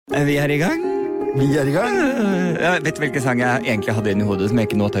Vi I gang. Vi I gang. Vet du hvilken sang jeg egentlig hadde inn I hodet som jeg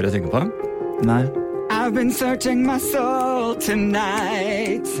ikke nå tør å synge på? Nei. I've been searching my soul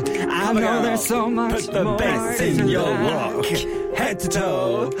tonight. I know there's so much Put the more bass in to your like. walk. Head to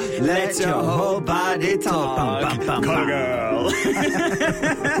toe. Let your whole body talk. Call girl.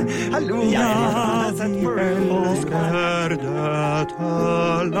 Hallo. Ja, sett for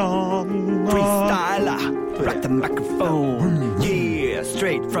Freestyle. Rock the microphone. Yeah,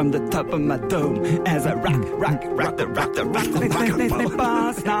 straight from the top of my dome. As I rock the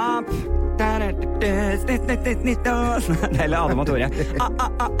microphone. Stop. Eller Adam og Tore.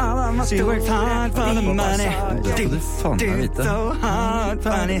 She works hard for the money. So hard,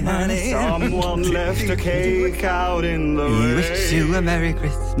 funny honey. Someone left a cake out in the We rain. wish you a Merry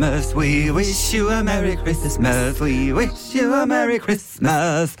Christmas. We wish you a Merry Christmas. We wish you a Merry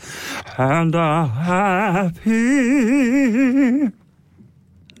Christmas. And a happy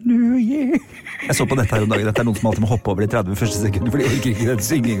New Year. Jeg så på dette her om dagen. Dette noen som alltid må hoppe over de 30 første sekunder, fordi jeg orker ikke den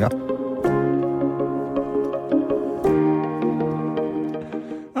synginga.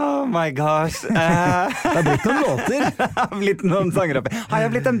 Oh my gosh. Det blitt noen låter. Jeg har blitt noen sanger oppi. Har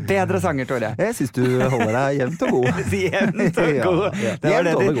jeg blitt en bedre sanger, Tore? Jeg synes du holder deg jevnt og god. Jevnt og god. Ja, Det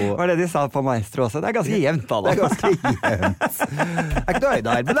jevnt og var det de sa på Maestro også. Det ganske jevnt, da. Det ganske jevnt. Det ikke noe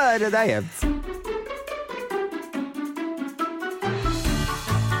høyde her, men det jevnt.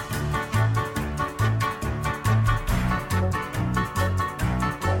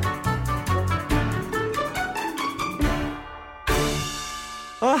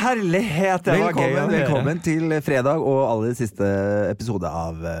 Å, herlighet, det var gøy å høre. Velkommen til fredag og aller siste episode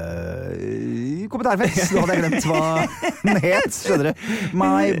av Kommentarfest. Nå hadde jeg glemt hva den het, skjønner du.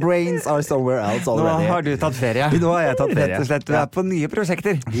 My brains are somewhere else already. Nå har du tatt ferie. Nå har jeg tatt ferie. Rett og slett, du er på nye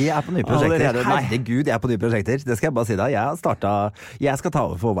prosjekter. Vi er på nye prosjekter. Allerede, nei. Herregud, jeg er på nye prosjekter. Det skal jeg bare si da. Jeg skal ta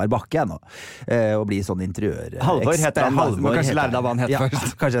over for Håvard Bakke jeg nå. Og bli sånn interiør. Halvor heter han. Halvor Må kanskje heter lære deg hva han heter ja,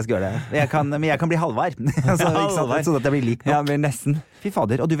 først. Kanskje jeg skal gjøre det. Men jeg kan bli Halvard. Halvard. Sånn at jeg blir lik nå. Ja, men nesten. Fy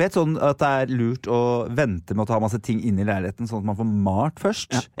fader. Og du vet sånn at det er lurt å vente med å ta masse ting inn I leiligheten, sånn at man får malt først?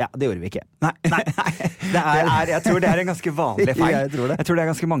 Ja, det gjorde vi ikke. Nei. Jeg tror det er en ganske vanlig feil. Jeg tror det. Jeg tror det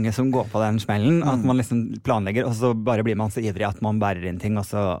er ganske mange som går på den smellen, at man liksom planlegger, og så bare blir man så ivrig at man bærer inn ting,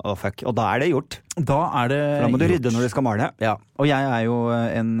 og fuck. Og da er det gjort. Da er det For da må du rydde når du skal male. Ja, og jeg er jo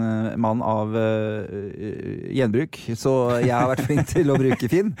en mann av gjenbruk, så jeg har vært flink til å bruke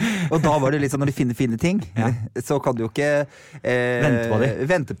Finn. Og da var det litt sånn, når du finner fine ting, så kan du jo ikke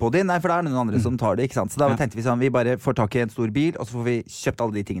vente på de. Nei, for det er noen andre som tar det, ikke sant? Så da tenkte vi sånn, vi bare får tak I en stor bil, og så får vi kjøpt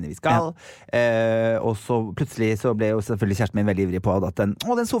alle de tingene vi skal. Og så plutselig så ble jo selvfølgelig kjæresten min veldig ivrig på at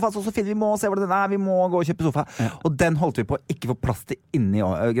den sofaen så fin, vi må se hvor den er, vi må gå og kjøpe sofa. Og den holdt vi på å ikke få plass til inni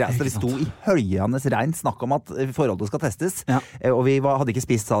greia, så vi sto I høyandes regn, snakk om at forholdet skal testes. Og vi hadde ikke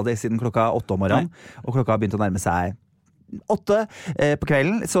spist sa det siden klokka 8 om morgenen, og klokka begynte å nærme seg 8 på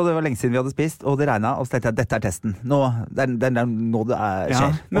kvelden, så det var lenge siden vi hadde spist, og det regnet, og så tenkte jeg, dette er testen. Nå det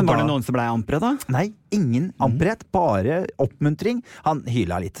skjer. Men var det noen som ble ampere da? Nei, ingen amperet, bare oppmuntring. Han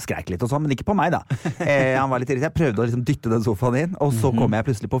hyla litt, skrek litt og sånn, men ikke på meg da. Han var litt irritert. Jeg prøvde å liksom dytte den sofaen inn, og så kom jeg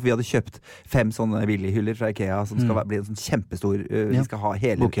plutselig på, for vi hadde kjøpt 5 sånne Willy-hyller fra Ikea, som skal bli en sånn kjempestor, vi skal ha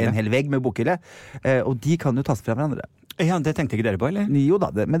en hel vegg med bokhylle, og de kan jo tas fra hverandre. Ja, det tenkte ikke dere på, eller? Jo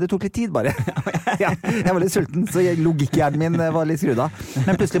da, men det tok litt tid bare. Jeg var litt sulten, så logikkhjernen min var litt skrudd av.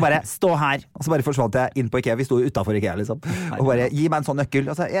 Men plutselig bare, stå her. Og så bare forsvant jeg inn på Ikea. Vi stod utenfor Ikea, liksom. Og bare, gi meg en sånn nøkkel.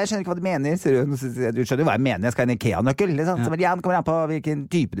 Og så, jeg skjønner ikke hva du mener. Du skjønner hva jeg mener, jeg skal ha en Ikea-nøkkel. Liksom. Så bare, ja, kommer an på hvilken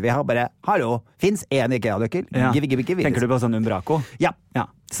type du vil ha. Bare, hallo, finnes en Ikea-nøkkel? Give. Tenker du på sånn Umbraco? Ja.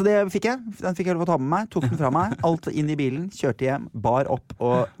 Så det fikk jeg. Den fikk jeg lov å ta med meg. Tok den fra meg. Alt inn I bilen. Kjørte hjem. Bar opp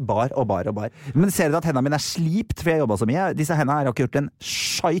og bar. Men ser du at hendene mine er slipt, for jeg jobbet så mye? Disse hendene her har ikke gjort en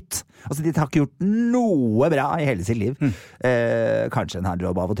skjøyt. Altså, de har ikke gjort noe bra I hele sitt liv. Kanskje en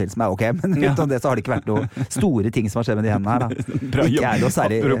handjobb av og til som er ok, men utenom det så har det ikke vært noen store ting som har skjedd med de hendene her. Da. Bra jobb. Ikke noe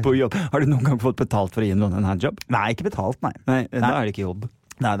særlig. Apropos jobb. Har du noen gang fått betalt for å gi noen en handjob? Nei, ikke betalt, nei. Da er det ikke jobb.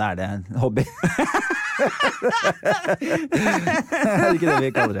 Nei, da er det en hobby. Det er ikke det vi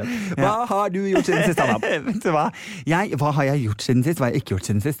kaller det. Hva har du gjort siden sist, Adam? Vet du hva? Hva har jeg gjort siden sist? Hva har jeg ikke gjort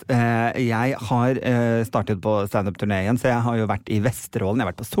siden sist? Jeg har startet på stand-up-turné igjen, så jeg har jo vært I Vesterålen, jeg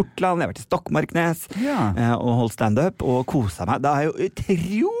har vært på Sortland, jeg har vært I Stokmarknes, og holdt stand-up, og koset meg. Det er jo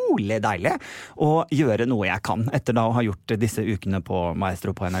utrolig deilig å gjøre noe jeg kan, etter da å ha gjort disse ukene på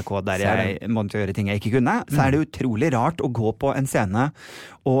Maestro på NRK, der jeg måtte gjøre ting jeg ikke kunne. Så er det utrolig rart å gå på en scene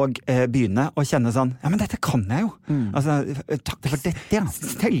og begynne å kjenne sånn, ja, men dette kan jeg jo. Altså, takk for dette,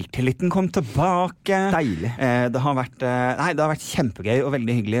 Selvtilliten kom tilbake. Deilig. Det har vært kjempegøy og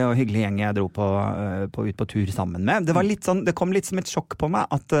veldig hyggelig, og hyggelig gjeng jeg dro ut på tur sammen med. Det kom litt som et sjokk på meg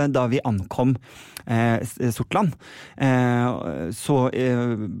at da vi ankom Sortland, så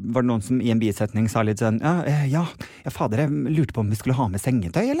var det noen som i en bisetning sa litt sånn, fader, jeg lurte på om vi skulle ha med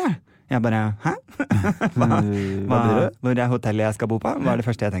sengetøy, eller? Jeg bare, hæ? Hvor hotellet jeg skal bo på? Var det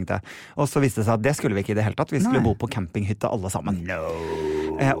første jeg tenkte. Og så viste det seg at det skulle vi ikke i det hele tatt. Vi skulle bo på campinghytte alle sammen.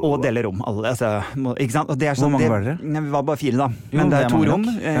 Og dele rom. Alle, altså, ikke sant? Og det Hvor mange var dere? Vi var bare 4 da. Men det er 2 rom,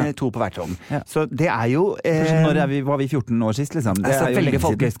 2 på hvert rom. Ja. Så det er jo... var vi 14 år sist, liksom? Det er jo veldig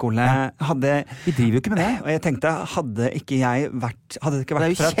folkehøyskole. Vi driver jo ikke med det. Og jeg tenkte, hadde det ikke vært Det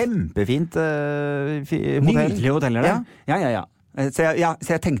er jo kjempefint hotell. Nydelige hoteller, det. Ja. Så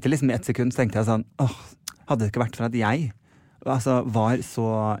jeg tenkte liksom i et sekund, så tenkte jeg sånn, hadde det ikke vært for at jeg var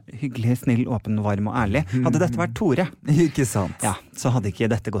så hyggelig, snill, åpen, varm og ærlig. Hadde dette vært Tore, ikke sant? Ja, så hadde ikke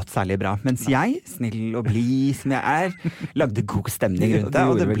dette gått særlig bra. Mens jeg, snill og blid som jeg lagde god stemning rundt det,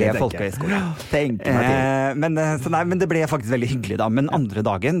 og det ble folkehøyskole. Men det ble faktisk veldig hyggelig da. Men andre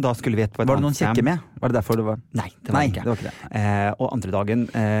dagen, da skulle vi på et Var det noen kjekke med? Var det derfor det var? Nei, det var ikke det. Og andre dagen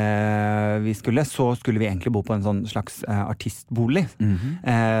så skulle vi egentlig bo på en sånn slags artistbolig.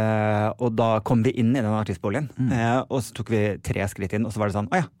 Og da kom vi inn i den artistboligen, og så tok vi 3 skritt inn, og så var det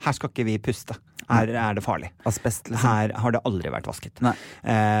sånn, her skal ikke vi puste. Her er det farlig. Asbest, liksom. Her har det aldri vært vasket.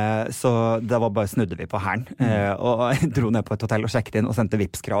 Så da bare snudde vi på hæren, og jeg dro ned på et hotell og sjekket inn og sendte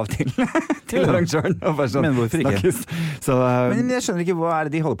Vipps-krav til arrangøren. Sånn, men hvorfor ikke? Men jeg skjønner ikke, hva er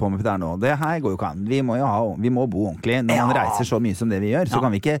det de holder på med der nå? Det her går jo ikke an. Vi må bo ordentlig. Når man reiser så mye som det vi gjør, så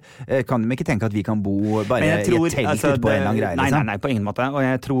kan vi ikke tenke at vi kan bo bare i et telt ut på en lang greie. Nei, på ingen måte. Og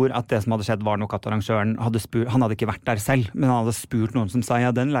jeg tror at det som hadde skjedd var nok at arrangøren han hadde ikke vært der selv, men han hadde spurt noen som sa,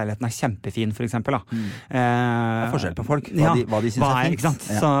 den leiligheten er kjempefin, for eksempel. Det er forskjell på folk, hva de synes er fint.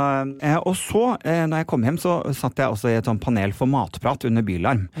 Og så, når jeg kom hjem, så satt jeg også i et sånn panel for matprat under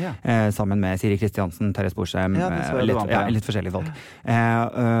Bylarm, sammen med Siri Kristiansen, Terje Sporsem, litt forskjellige folk.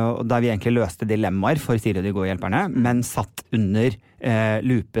 Og der vi egentlig løste dilemmaer for Siri og de gode hjelperne, men satt under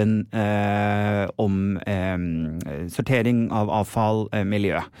lupen om sortering av avfall,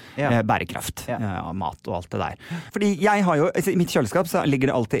 miljø, bærekraft, mat og alt det der. Fordi jeg har jo, i mitt kjøleskap så ligger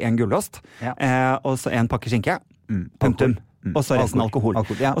det alltid en gulost, og så en pakke skinke, punktum. Og så resten alkohol.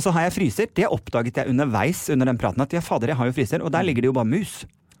 Og så har jeg fryser. Det oppdaget jeg underveis under den praten at fader, jeg har jo fryser, og der ligger det jo bare mus.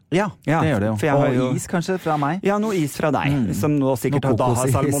 Ja, det gjør det jo. Og is kanskje fra meg? Ja, noe is fra deg, som nå sikkert har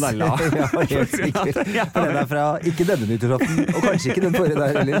salmonella. Ja, helt sikkert. For den er fra, ikke denne nyttårsaften, og kanskje ikke den forrige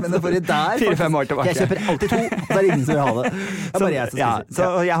der heller, men den forrige der. 4-5 år tilbake. Jeg kjøper alltid 2, og det er ingen som vil ha det. Det er bare jeg som spiser. Så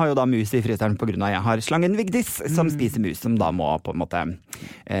jeg har jo da mus i fryseren på grunn av jeg har slangen Vigdis, som spiser mus, som da må på en måte bli...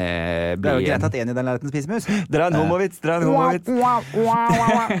 Det er jo greit at en i den leiligheten spiser mus. Dere er en homovits.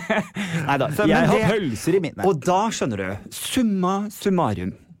 Neida. Jeg har pølser i min. Og da skjønner du, summa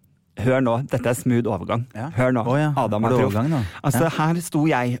summarum. Hør nå, dette er smooth overgang. Hør nå, Adam og Proff. Altså, her sto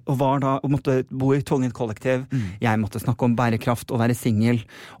jeg og måtte bo i tvunget kollektiv. Jeg måtte snakke om bærekraft og være singel.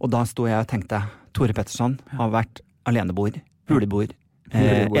 Og da sto jeg og tenkte, Tore Petterson har vært aleneboer, huleboer,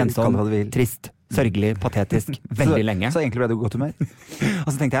 ensom, trist, sørgelig, patetisk, veldig lenge. Så egentlig ble det godt humør. Og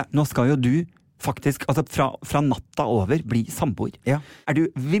så tenkte jeg, nå skal jo du faktisk, altså fra natta over, bli samboer. Er du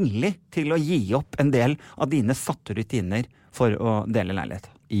villig til å gi opp en del av dine satte rutiner for å dele leilighet?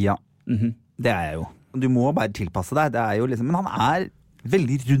 Ja, det er jeg jo. Du må bare tilpasse deg. Det er jo liksom, men han er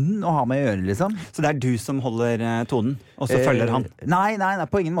veldig rund å ha med å gjøre, liksom. Så det er du som holder tonen, og så følger han? Nei,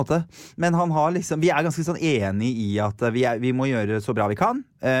 på ingen måte. Men han har liksom, vi er ganske sånn enige i at vi må gjøre så bra vi kan.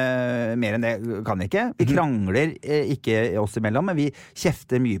 Mer enn det kan vi ikke. Vi krangler ikke oss imellom, men vi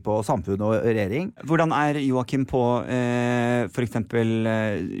kjefter mye på samfunn og regjering. Hvordan er Joakim på for eksempel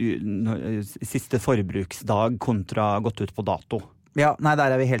siste forbruksdag kontra gått ut på dato? Ja, nei,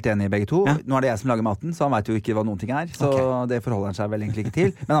 der er vi helt enige begge to. Nå er det jeg som lager maten, så han vet jo ikke hva noen ting er. Så det forholder han seg vel egentlig ikke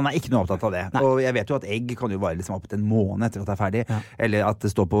til. Men han er ikke noe opptatt av det. Og jeg vet jo at egg kan jo bare liksom opp til en måned etter at det er ferdig. Eller at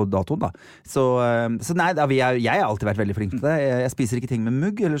det står på datoen, da. Så nei, jeg har alltid vært veldig flink til det. Jeg spiser ikke ting med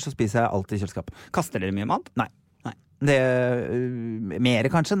mugg, eller så spiser jeg alltid i kjøleskap. Kaster dere mye mat? Nei. Det mer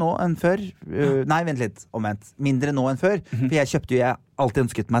kanskje nå enn før. Nei, vent litt, omvendt. Mindre nå enn før. For jeg kjøpte jo, alltid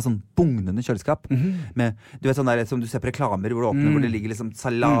ønsket meg sånn bugnende kjøleskap. Med, du vet sånn der som du ser på reklamer hvor du åpner, hvor det ligger liksom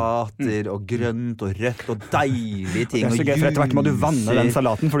salater og grønt og rødt og deilige ting. Det er så gøy, for etter hvert må du vanne den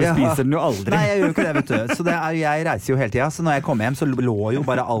salaten, for du spiser den jo aldri. Nei, jeg gjør jo ikke det, vet du. Så jeg reiser jo hele tiden. Så når jeg kommer hjem, så lå jo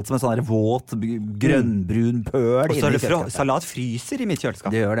bare alt som en sånn der våt, grønnbrun pøl. Og så er det salat fryser i mitt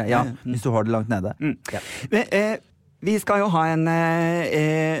kjøleskap. Det gjør det, ja. Hvis du har det langt nede. Vi skal jo ha en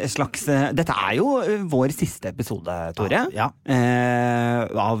slags Dette er jo vår siste episode, Tore.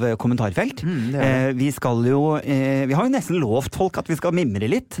 Av Kommentarfelt. Vi skal jo vi har jo nesten lovt folk at vi skal mimre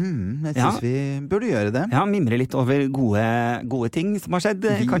litt. Jeg synes vi burde gjøre det. Ja, mimre litt over gode ting som har skjedd.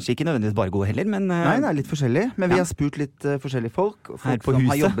 Kanskje ikke nødvendigvis bare gode heller, men Nei, det er litt forskjellig. Men vi har spurt litt forskjellige folk som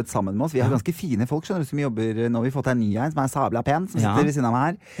har jobbet sammen med oss. Vi har ganske fine folk, skjønner du, som jobber. Nå har vi fått en ny en som er sabla pen, som sitter ved siden av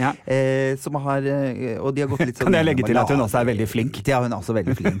meg her. Som har, og de har gått litt sånn. Kan jeg legge til at hun også er veldig flink? Ja, hun er også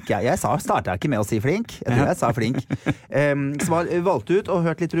veldig flink. Jeg startet ikke med å si flink. Jeg sa flink. Som har valgt ut og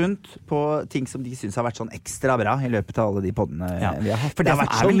hørt litt rundt på ting som de synes har vært sånn ekstra bra i løpet av alle de poddene vi har hatt. For det har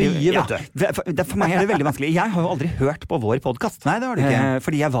vært så mye, vet du. For meg er det veldig vanskelig. Jeg har jo aldri hørt på vår podcast. Nei, det har du ikke.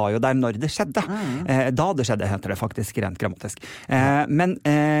 Fordi jeg var jo der når det skjedde. Da det skjedde, heter det faktisk, rent grammatisk. Men,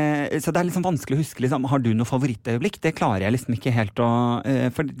 så det er liksom vanskelig å huske, liksom, har du noe favorittøyeblikk? Det klarer jeg liksom ikke helt å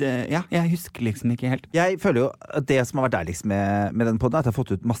jeg husker liksom ikke helt. Jeg føler jo at det som har vært deiligst med den podden, er at jeg har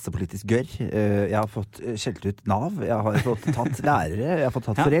fått ut masse politisk gørr. Jeg har fått skjelt ut Nav, jeg har fått tatt lærere, jeg har fått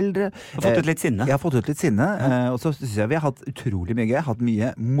tatt foreldre. Jeg har fått ut litt sinne. Jeg har fått ut litt sinne, og så synes jeg vi har hatt utrolig mye gøy, hatt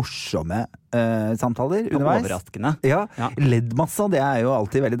mye morsomme samtaler underveis. Overraskende. Ja, leddmasse, det er jo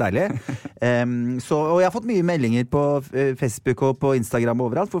alltid veldig deilig. Og jeg har fått mye meldinger på Facebook og på Instagram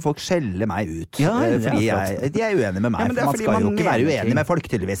og overalt, hvor folk skjeller meg ut. Fordi de er uenige med meg, for man skal jo ikke være uenig med folk,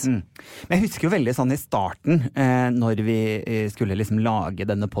 tydeligvis. Men jeg husker jo veldig sånn i starten, når vi skulle liksom lage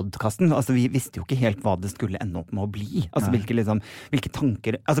denne podcasten, altså vi visste jo ikke helt hva det skulle ende opp med å bli. Altså hvilke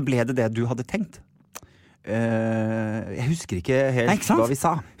tanker, altså ble det du hadde tenkt? Jeg husker ikke helt hva vi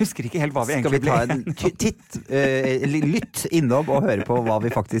sa. Husker ikke helt hva vi egentlig ble. Skal vi ta en lytt innom og høre på hva vi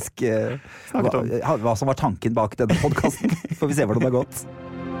faktisk hva som var tanken bak denne podcasten? Får vi se hvordan det har gått.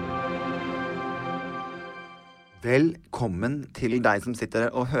 Velkommen til deg som sitter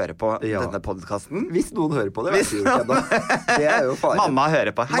og hører på denne podcasten. Hvis noen hører på det, vet du jo ikke da. Det er jo faren. Mamma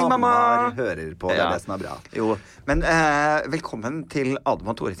hører på. Hei, mamma! Mamma hører på, det er det som er bra. Jo, men velkommen til Adam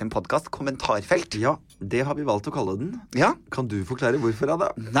og Tore sin podcast, Kommentarfelt. Ja, det har vi valgt å kalle den. Ja. Kan du forklare hvorfor,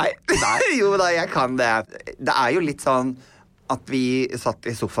 Ada? Nei. Jo da, jeg kan det. Det er jo litt sånn at vi satt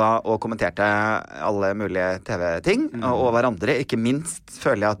i sofa og kommenterte alle mulige TV-ting, og hverandre. Ikke minst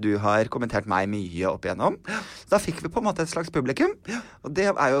føler jeg at du har kommentert meg mye opp igjennom. Så da fikk vi på en måte et slags publikum. Og det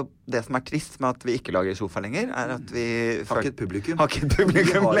er jo det som er trist med at vi ikke lager sofa lenger, er at vi har ikke et publikum. Vi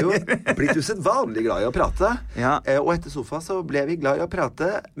har jo blitt usedvanlig glad i å prate. Og etter sofa så ble vi glad i å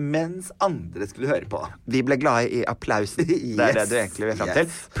prate mens andre skulle høre på. Vi ble glade i applausen. Det er det du egentlig vil frem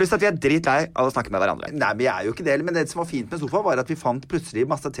til. Pluss at vi er dritlei av å snakke med hverandre. Nei, vi er jo ikke det. Men det som var fint med sofa var at vi fant plutselig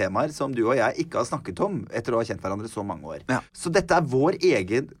masse temaer som du og jeg ikke har snakket om etter å ha kjent hverandre så mange år. Så dette er vår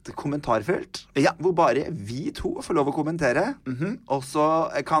egen kommentarfelt, hvor bare vi to får lov å kommentere, og så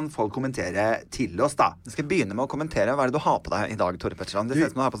kan folk kommentere til oss da. Jeg skal begynne med å kommentere. Hva er det du har på deg i dag, Tore Petterson? Det ser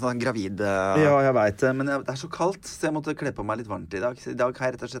ut som du har på sånn gravid... Ja, jeg vet det, men det er så kaldt, så jeg måtte kle på meg litt varmt i dag. Så i dag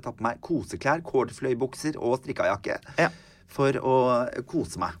har jeg rett og slett tatt på meg koseklær, kordfløybukser og strikkajake for å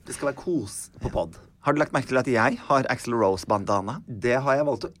kose meg. Det skal være kos på podd. Har du lagt merke til at jeg har Axl Rose bandana? Det har jeg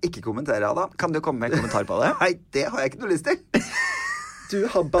valgt å ikke kommentere, Ada. Kan du komme med en kommentar på det? Nei, det har jeg ikke noe lyst til. Du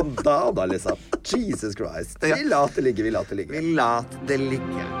har bandana, liksom. Jesus Christ. Vi lar det ligge, vi lar det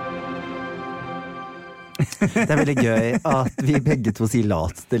ligge. Det er veldig gøy at vi begge to sier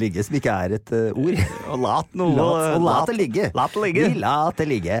lat det ligge, som ikke er et ord. Og lat det ligge. Vi lat det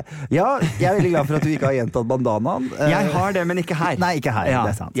ligge. Ja, jeg er veldig glad for at du ikke har gjentatt bandanaen. Jeg har det, men ikke her. Nei, ikke her,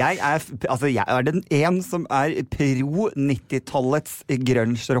 det er sant. Jeg er den en som er pro 90-tallets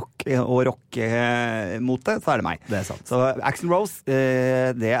grunge-rock og rock-mote, så er det meg. Det er sant. Så Axl Rose,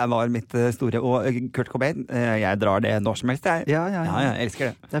 det var mitt store, og Kurt Cobain, jeg drar det når som helst. Ja, jeg elsker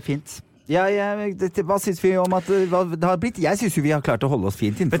det. Det er fint. Hva synes vi om at det har blitt? Jeg synes jo vi har klart å holde oss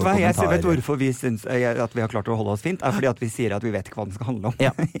fint innenfor kommentarer. Vet du hvorfor vi synes at vi har klart å holde oss fint? Er fordi at vi sier at vi vet ikke hva den skal handle om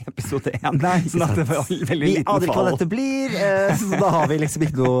i episode 1. Nei, sånn at det var veldig vi liten fall. Aner ikke hva dette blir, så da har vi liksom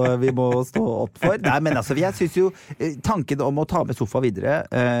ikke noe vi må stå opp for. Nei, men altså, jeg synes jo tanken om å ta med sofa videre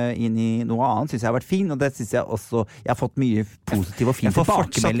inn i noe annet synes jeg har vært fin, og det synes jeg også jeg har fått mye positiv og fin tilbakemelding på. Jeg får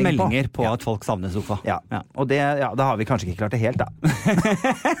fortsatt meldinger på at folk savner sofa. Ja. Og da har vi kanskje ikke klart det helt, da.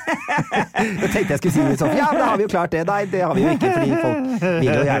 Jeg tenkte jeg skulle si det sånn. Ja, men da har vi jo klart det. Nei, det har vi jo ikke, fordi folk vil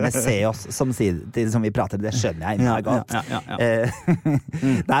jo gjerne se oss som vi prater. Det skjønner jeg godt.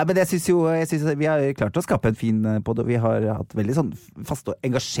 Nei, men jeg synes vi har klart å skape en fin podd, og vi har hatt veldig sånn fast og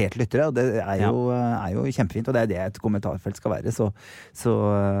engasjert lyttere, og det er jo kjempefint, og det er det et kommentarfelt skal være, så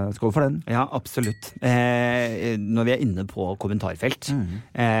skål for den. Ja, absolutt. Når vi er inne på kommentarfelt,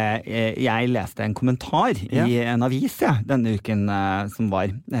 jeg leste en kommentar i en avis denne uken som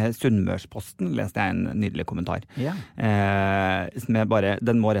var Sunnmørsposten leste jeg en nydelig kommentar. Ja.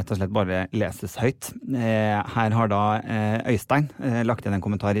 Den må rett og slett bare leses høyt. Her har da Øystein lagt inn en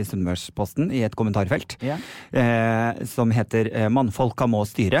kommentar i Sunnmørsposten i et kommentarfelt som heter «Mannfolka må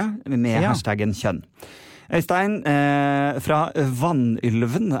styre» med hashtaggen kjønn. Øystein fra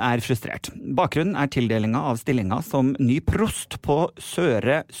Vannylven frustrert. Bakgrunnen tildelinga av stillinga som ny prost på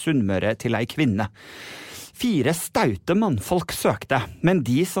Søre Sunnmøre til ei kvinne. 4 staute mannfolk søkte, men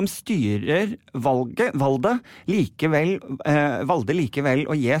de som styrer valgte likevel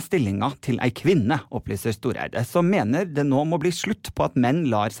å gi stillinga til ei kvinne, opplyser Storeide, som mener det nå må bli slutt på at menn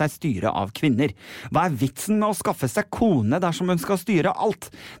lar seg styre av kvinner. Hva vitsen med å skaffe seg kone dersom hun skal styre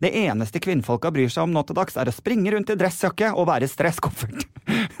alt? Det eneste kvinnfolka bryr seg om nå til dags å springe rundt i dressjakke og være stresskoffert.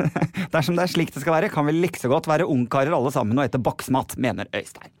 Dersom det slik det skal være, kan vi like så godt være ungkarer alle sammen og ete boksmat, mener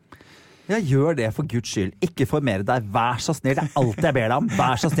Øystein. Ja, gjør det for Guds skyld. Ikke former deg. Vær så snill. Det alt jeg ber deg om.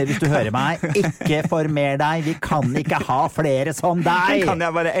 Vær så snill hvis du hører meg. Ikke former deg. Vi kan ikke ha flere som deg. Kan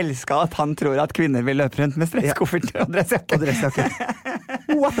jeg bare elske at han tror at kvinner vil løpe rundt med stresskoffert og dressjakke.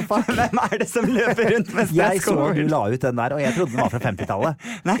 What the fuck? Hvem det som løper rundt med stresskoffert? Jeg så du la ut den der, og jeg trodde den var fra 50-tallet.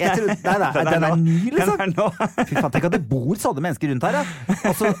 Nei, den ny, liksom. Fy faen, tenk at det bor sånne mennesker rundt her, da.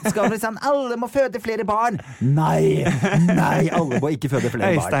 Og så skal vi liksom, alle må føde flere barn. Nei, alle må ikke føde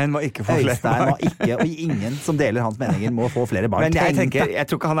flere barn. Øystein må ikke få Øystein må ikke, og ingen som deler hans meninger må få flere barn. Men jeg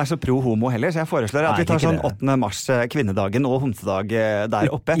tror ikke han så pro-homo heller, så jeg foreslår at vi tar sånn 8. mars kvinnedagen og homsedag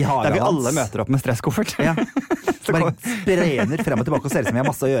der oppe, der vi alle møter opp med stresskoffert. Ja. Bare sprener frem og tilbake og ser ut som vi har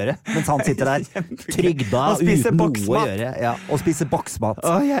masse å gjøre, mens han sitter der trygda uten noe å gjøre. Og spiser boksmat.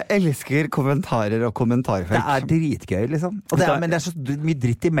 Jeg elsker kommentarer og kommentarfelt. Det dritgøy, liksom. Men det så mye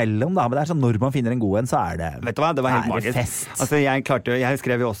dritt imellom, da. Men det sånn, når man finner en god en, så det Vet du hva, det var helt magisk. Fest. Altså, jeg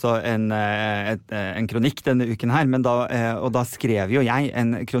skrev jo også en kronikk denne uken her, men og da skrev jo jeg en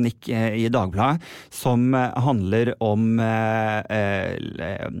kronikk i Dagbladet som handler om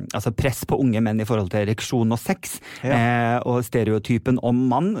altså press på unge menn i forhold til ereksjon og sex, og stereotypen om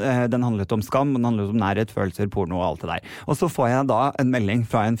mann. Den handlet om skam, den handlet om nærhet, følelser, porno og alt det der. Og så får jeg da en melding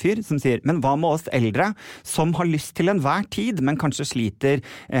fra en fyr som sier, men hva med oss eldre som har lyst til enhver tid, men kanskje sliter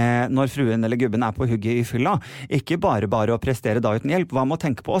når fruen eller gubben på hugget i fylla? Ikke bare å prestere da uten hjelp. Hva med å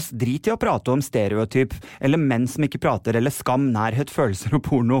tenke på oss? Drit i å prate om stereotyp, eller menn som ikke prater, eller skam, nærhet, følelser og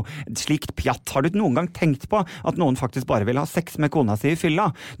porno. Slikt pjatt. Har du noen gang tenkt på at noen faktisk bare vil ha sex med kona si i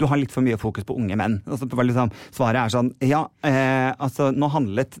fylla? Du har litt for mye fokus på unge menn. Og så liksom, svaret sånn, altså nå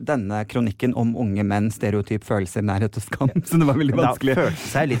handlet denne kronikken om unge menn, stereotyp, følelser, nærhet og skam, så det var veldig vanskelig. Da følte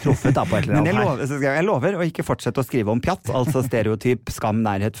seg litt truffet da på et eller annet her. Jeg lover å ikke fortsette å skrive om pjatt, altså stereotyp, skam,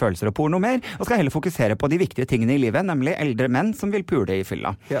 nærhet, følelser og porno mer, og skal heller fokusere på de viktige tingene i livet, nemlig eldre menn som vil pule i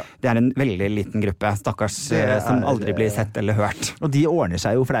fylla. Ja. Det en veldig liten gruppe, stakkars, som aldri blir sett eller hørt. Og de ordner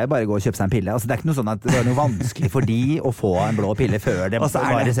seg jo, for det jo bare å gå og kjøpe seg en pille. Altså, det ikke noe sånn at det noe vanskelig for de å få en blå pille før det var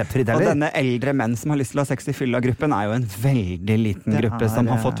reseptfritt, eller? Og denne eldre menn som har lyst til å ha sex i fylla-gruppen jo en veldig liten gruppe som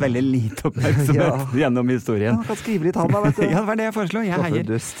har fått veldig lite oppmerksomhet gjennom historien. Ja, kan skrive litt han da, vet du. Ja, det var det jeg foreslo. Jeg heier.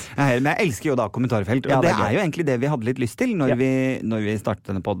 Men jeg elsker jo da kommentarfelt, og det jo egentlig det vi hadde litt lyst til når vi startet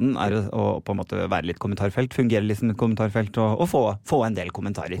denne podden, å på en måte være litt kommentarfelt, fungere litt som et kommentarfelt, og få en del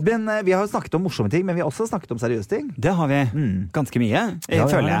kommentarer. Men vi har jo snakket om morsomme ting, men vi har også snakket om seriøse ting. Det har vi. Ganske mye. Jeg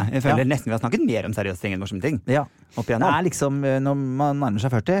føler nesten vi har snakket mer om seriøse ting enn morsomme ting. Ja. Det liksom, når man nærmer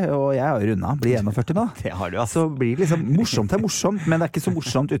seg 40, og jeg har jo rundet, blir 41 nå, det har du, altså. Så blir det liksom morsomt morsomt, men det ikke så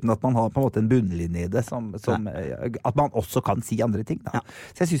morsomt uten at man har på en måte en bunnlinje i det, at man også kan si andre ting. Da. Ja.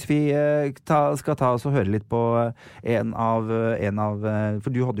 Så jeg synes vi skal ta oss og høre litt på en av for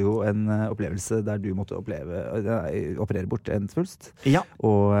du hadde jo en opplevelse der du måtte operere bort en svulst. Ja.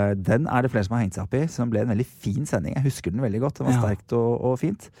 Og den det flere som har hengt seg opp i, som ble en veldig fin sending. Jeg husker den veldig godt. Det var sterkt og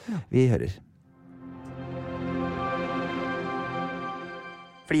fint. Ja. Vi hører.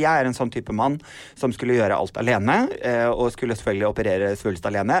 Fordi jeg en sånn type mann som skulle gjøre alt alene, og skulle selvfølgelig operere svulst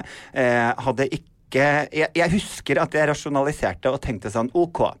alene. Jeg husker at jeg rasjonaliserte og tenkte sånn,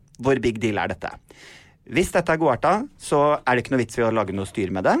 ok, hvor big deal dette? Hvis dette godarta, så det ikke noe vits i å lage noe styr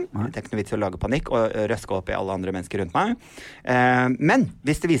med det. Det ikke noe vits i å lage panikk og røske opp i alle andre mennesker rundt meg. Men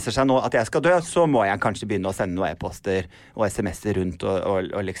hvis det viser seg nå at jeg skal dø, så må jeg kanskje begynne å sende noen e-poster og sms'er rundt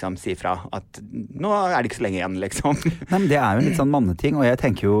og liksom si fra at nå det ikke så lenge igjen, liksom. Nei, men det jo en litt sånn manneting, og jeg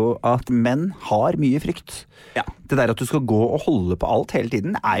tenker jo at menn har mye frykt. Ja. Det der at du skal gå og holde på alt hele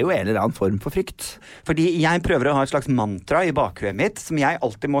tiden jo en eller annen form for frykt. Fordi jeg prøver å ha et slags mantra i bakhuet mitt som jeg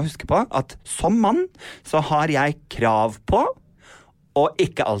alltid må huske på, at som mann så har jeg krav på og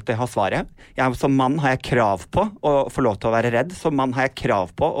ikke alltid ha svaret. Som mann har jeg krav på å få lov til å være redd. Som mann har jeg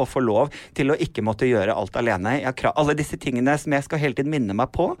krav på å få lov til å ikke måtte gjøre alt alene. Alle disse tingene som jeg skal hele tiden minne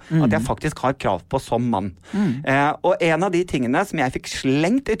meg på, at jeg faktisk har krav på som mann. Og en av de tingene som jeg fikk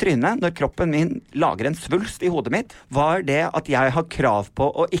slengt i trynet når kroppen min lager en svulst i hodet mitt, var det at jeg har krav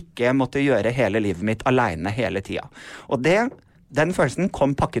på å ikke måtte gjøre hele livet mitt alene hele tida. Og den følelsen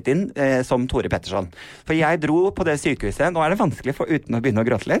kom pakket inn som Tore Petterson. For jeg dro på det sykehuset, nå det vanskelig uten å begynne å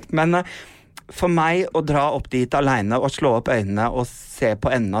gråte litt, men for meg å dra opp dit alene og slå opp øynene og se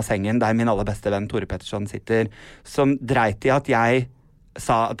på enden av sengen der min aller beste venn Tore Petterson sitter, som dreit i at jeg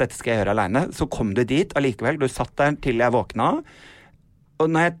sa at dette skal jeg gjøre alene, så kom du dit allikevel, du satt der til jeg våkna,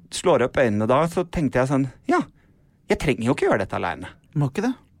 og når jeg slår opp øynene da, så tenkte jeg sånn, jeg trenger jo ikke gjøre dette alene. Må ikke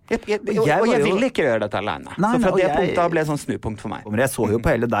det? Og jeg vil ikke gjøre dette alene. Så fra det punktet ble det sånn snupunkt for meg. Men jeg så jo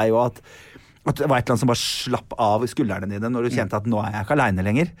på hele deg og at det var et eller annet som bare slapp av skuldrene dine når du kjente at nå jeg ikke alene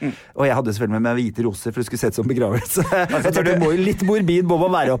lenger. Og jeg hadde selvfølgelig med meg hvite roser for det skulle sett som begravelse. Jeg tror du må jo litt morbid må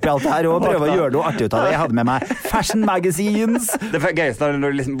være oppi alt det her og prøve å gjøre noe artig ut av det. Jeg hadde med meg Fashion Magazines. Det gøyeste når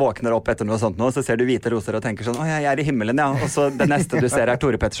du liksom våkner opp etter noe sånt nå, så ser du hvite roser og tenker sånn, jeg i himmelen, og så det neste du ser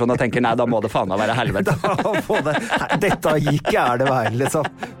Tore Petterson og tenker, nei, da må det faen meg være helvete. Dette gikk det veien, liksom.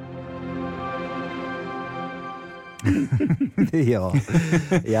 Ja,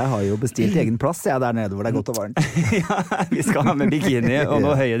 jeg har jo bestilt egen plass der nede hvor det godt og varmt. Vi skal ha med bikini og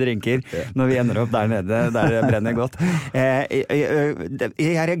noen høye drinker når vi ender opp der nede der det brenner godt.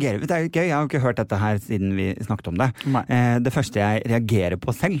 Jeg reagerer, det jo gøy, jeg har ikke hørt dette her siden vi snakket om det. Det første jeg reagerer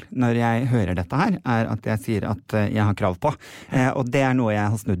på selv når jeg hører dette her, at jeg sier at jeg har krav på, og det noe jeg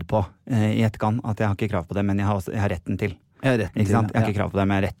har snudd på i etterkant, at jeg har ikke krav på det, men jeg har retten til. Jeg har ikke krav på det,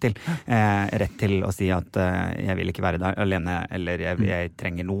 men jeg har rett til å si at jeg vil ikke være der alene, eller jeg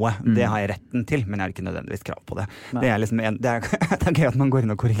trenger noe. Det har jeg retten til, men jeg har ikke nødvendigvis krav på det. Det liksom det er gøy at man går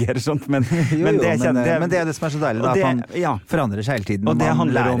inn og korrigerer sånt, men det er det som så deilig, da, at man forandrer seg hele tiden. Og det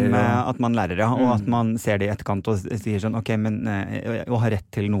handler om at man lærer, og at man ser det i etterkant og sier sånn, ok, men å ha rett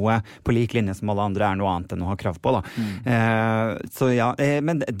til noe på lik linje som alle andre noe annet enn å ha krav på, da. Så ja,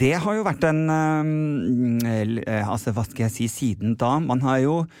 men det har jo vært altså, hva skal jeg si, siden da. Man har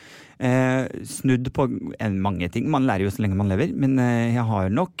jo snudd på mange ting. Man lærer jo så lenge man lever, men jeg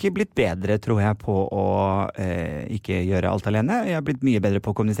har nok blitt bedre, tror jeg, på å ikke gjøre alt alene. Jeg har blitt mye bedre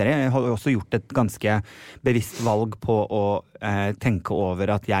på å kommunisere. Jeg har også gjort et ganske bevisst valg på å tenke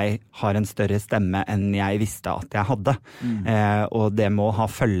over at jeg har en større stemme enn jeg visste at jeg hadde. Og det med å ha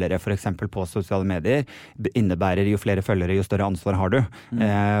følgere, for eksempel på sosiale medier, innebærer jo flere følgere, jo større ansvar har du.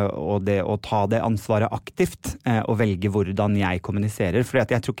 Og det å ta det ansvaret aktivt, og velge hvordan jeg kommuniserer, for jeg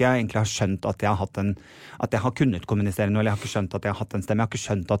tror ikke jeg egentlig har skjønt at jeg har kunnet kommunisere noe, eller jeg har ikke skjønt at jeg har hatt en stemme, jeg har ikke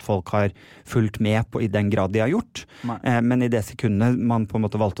skjønt at folk har fulgt med på i den grad de har gjort. Men i det sekundet man på en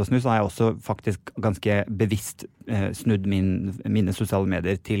måte valgte å snu, så har jeg også faktisk ganske bevisst snudd mine sosiale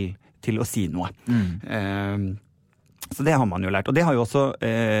medier til å si noe. Så det har man jo lært, og det har jo også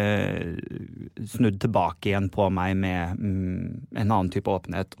snudd tilbake igjen på meg med en annen type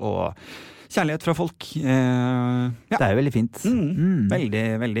åpenhet og kjærlighet fra folk. Det jo veldig fint. Veldig,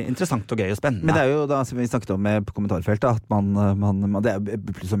 veldig interessant og gøy og spennende. Men det jo da, som vi snakket om på kommentarfeltet, at det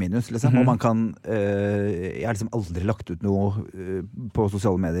pluss og minus, liksom. Og man kan, jeg har liksom aldri lagt ut noe på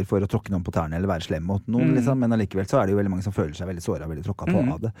sosiale medier for å tråkke noen på tærne eller være slem mot noen, liksom. Men allikevel så det jo veldig mange som føler seg veldig såret og veldig tråkket på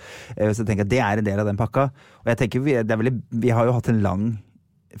av det. Så jeg tenker at det en del av den pakka. Og jeg tenker vi har jo hatt en lang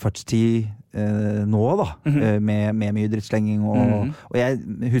fartstid nå da, med mye drittslenging og jeg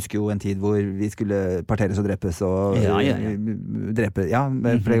husker jo en tid hvor vi skulle parteres og drepes og drepe,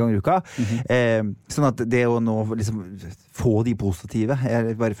 flere ganger i uka. Sånn at det å nå liksom få de positive,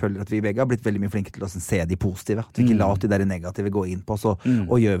 jeg bare føler at vi begge har blitt veldig mye flinke til å se de positive, at vi ikke la de der negative gå inn på oss,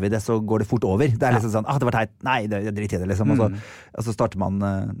 og gjør vi det så går det fort over. Det liksom sånn, det var teit, nei, det dritt i det liksom, og så starter man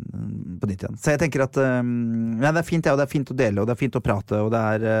på nytt igjen. Så jeg tenker at det fint, og det fint å dele, og det fint å prate, og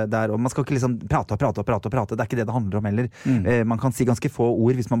og man skal ikke liksom prate. Det ikke det det handler om heller. Man kan si ganske få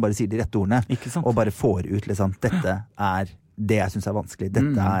ord hvis man bare sier de rette ordene, og bare får ut liksom, dette det jeg synes vanskelig,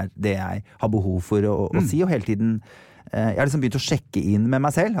 dette det jeg har behov for å si, og hele tiden jeg har liksom begynt å sjekke inn med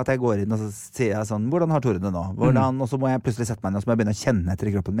meg selv, at jeg går inn og så sier jeg sånn, hvordan har Tore det nå? Og så må jeg plutselig sette meg inn, og så må jeg begynne å kjenne etter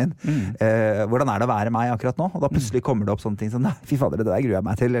i kroppen min. Hvordan det å være meg akkurat nå? Og da plutselig kommer det opp sånne ting sånn, nei, fy fader, det der gruer jeg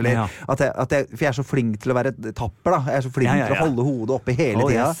meg til. Eller for jeg er så flink til å være tapper da, jeg er så flink til å holde hodet oppe hele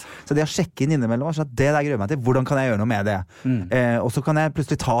tiden. Så det å sjekke inn innimellom, så det der gruer jeg meg til, hvordan kan jeg gjøre noe med det? Og så kan jeg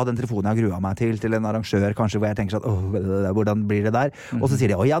plutselig ta den telefonen jeg har gruet meg til en arrangør, kanskje, hvor jeg tenker sånn, hvordan blir det der? Og så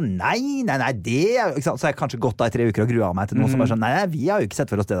sier de, nei, det så har jeg kanskje gått da i 3 uker og gruet av meg til noe som bare sånn, nei, vi har jo ikke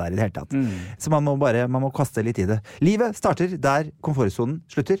sett for oss det der i det hele tatt. Så man må kaste litt i det. Livet starter der komfortzonen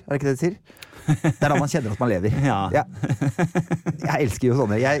slutter, er det ikke det det sier? Det er da man kjenner at man lever. Ja. Jeg elsker jo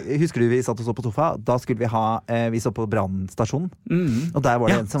sånne. Jeg husker vi satt og så på sofa. Da skulle vi så på brannstasjonen. Og der var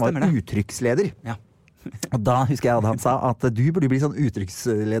det en som var uttrykksleder. Ja. Og da husker jeg at han sa at du burde bli sånn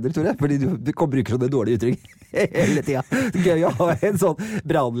uttrykksleder, Tore. Fordi du bruker sånne dårlige uttrykk hele tida. Gøy å ha en sånn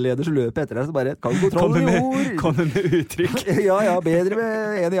brannleder som løper etter deg, så bare kan kontroll i ord. Kommer med uttrykk. Ja, bedre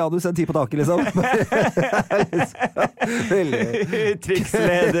med en i anus enn 10 på taket, liksom.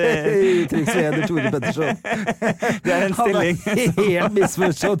 Uttrykksleder Tore Petterson. Det er en stilling. Helt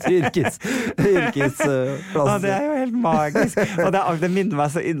misforstått yrkesplass. Ja, det er jo helt magisk. Og det minner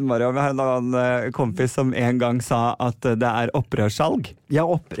meg så innmari om jeg har en annen kompis som en gang sa at det er opprørssalg. Ja,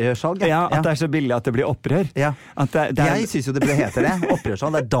 opprørssalg. Ja, at det er så billig at det blir opprør. Ja. Jeg synes jo det burde hete det.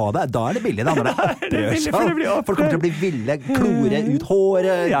 Opprørssalg. Da er det billig, da, når det er opprørssalg. Folk kommer til å bli ville, klore ut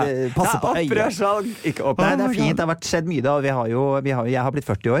håret, passe på øyet. Opprørssalg, ikke opprør. Nei, det er fint. Det har skjedd mye da. Jeg har blitt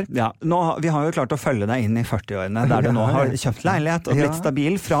 40 år. Ja, vi har jo klart å følge deg inn i 40-årene, der du nå har kjøpt leilighet og blitt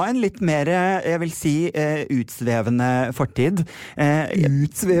stabil fra en litt mer, jeg vil si, utsvevende fortid.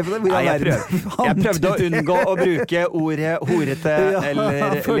 Utsvevende? Jeg prøvde å unngå å bruke ordet horete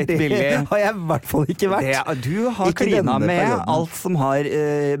eller litt billig. Har jeg i hvert fall ikke vært. Du har klina med alt som har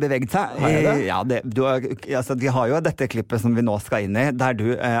beveget seg. Har jeg det? Ja, vi har jo dette klippet som vi nå skal inn i, der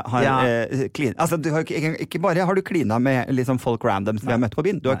du har klina. Altså, du har ikke bare har du klina med liksom folk random som vi har møtt på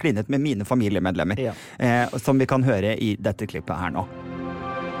byen, du har klinet med mine familiemedlemmer, som vi kan høre i dette klippet her nå.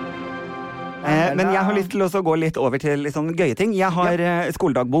 Men jeg har lyst til å gå litt over til litt sånn gøye ting. Jeg har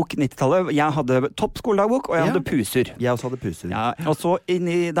skoledagbok 90-tallet. Jeg hadde topp skoledagbok, og jeg hadde puser. Jeg også hadde puser. Ja, og så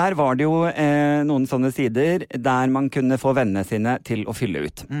inni der var det jo noen sånne sider der man kunne få vennene sine til å fylle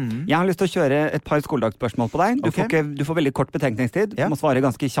ut. Jeg har lyst til å kjøre et par skoledagsspørsmål på deg. Du får veldig kort betenkningstid. Du må svare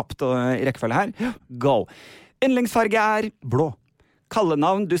ganske kjapt og i rekkefølge her. Go! Yndlingsfarge er blå.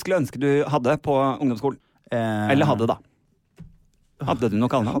 Kallenavn du skulle ønske du hadde på ungdomsskolen. Eller hadde, da. Hadde du noe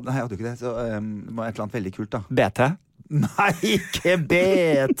kallenavn? Nei, jeg hadde ikke det. Så det var et eller annet veldig kult, da. BT? Nei, ikke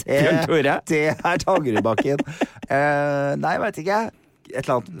BT! Bjørn Tore? Det er Tangerudbakken. Nei, jeg vet ikke. Et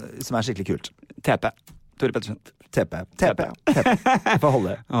eller annet som er skikkelig kult. TP. Tore Pettersen. TP. Jeg får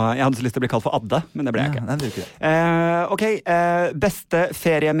holde. Jeg hadde så lyst til å bli kalt for Adde, men det ble jeg ikke. Nei, det ikke det. Ok, beste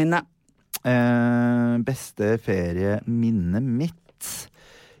ferieminne? Beste ferieminne mitt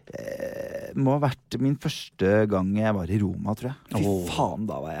må ha vært min første gang jeg var i Roma, tror jeg. Fy faen,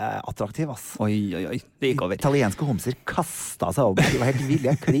 da var jeg attraktiv, ass. Oi, det gikk over. Italienske homser kastet seg over meg. De var helt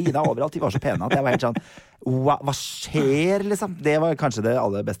ville, jeg klina overalt. De var så pene at jeg var helt sånn, hva skjer, liksom? Det var kanskje det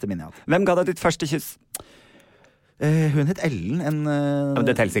aller beste minnet jeg hadde. Hvem ga deg ditt første kyss? Hun het Ellen, en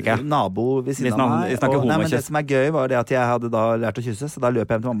nabo ved siden av meg. Men det som er gøy var det at jeg hadde da lært å kysse, så da løp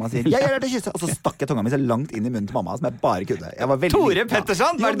jeg hjem til mamma og sier jeg har lært å kysse, og så stakk jeg tunga mi så langt inn i munnen til mamma som jeg bare kunne. Jeg var veldig Tore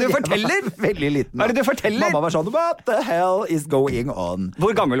Petterson, hva er det du forteller? Veldig liten. Hva er det du forteller? Mamma var sånn, what the hell is going on?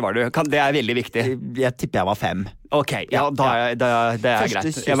 Hvor gammel var du? Det er veldig viktig. Jeg tipper jeg var 5. Ok, det er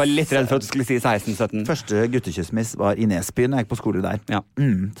greit. Jeg var litt redd for at du skulle si 16-17. Første guttekyssen min var i Nesbyen, jeg gikk på skole der.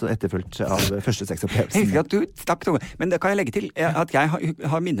 Så etterfulgt av første sexopplevelsen. Men det kan jeg legge til, at jeg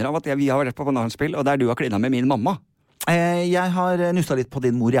har minner av at vi har vært på bananspill, og der du har klina med min mamma. Jeg har nussa litt på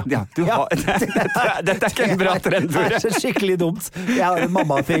din mor, ja. Dette er ikke en bra trend, Tore. Det er skikkelig dumt. Jeg har en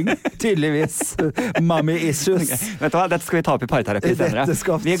mamma-ting, tydeligvis. Mommy issues. Vet du hva, dette skal vi ta opp i parterapi senere.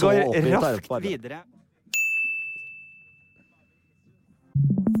 Vi går raskt videre.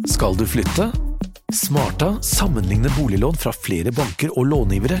 Skal du flytte? Smarta sammenligner boliglån fra flere banker og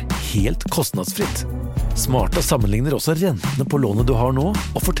långivere helt kostnadsfritt. Smarta sammenligner også rentene på lånet du har nå,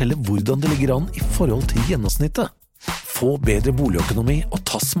 og forteller hvordan det ligger an i forhold til gjennomsnittet. Få bedre boligøkonomi og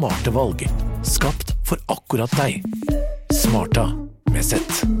ta smarte valg. Skapt for akkurat deg. Smarta med Z.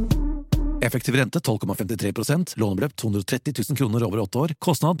 Effektiv rente 12,53%, lånebeløp 230 000 kroner over 8 år,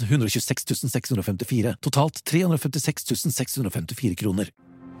 kostnad 126 654, totalt 356 654 kroner.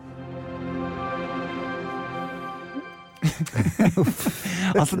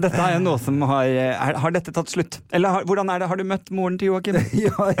 Altså, dette er jo noe som har dette tatt slutt? Eller hvordan er det? Har du møtt moren til Joakim?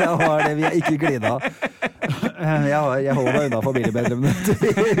 Ja, jeg har det. Vi er ikke glina. Jeg holder meg unna familiemedlemmene.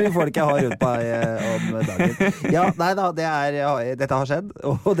 Folk jeg har rundt meg om dagen. Ja, nei da, dette har skjedd,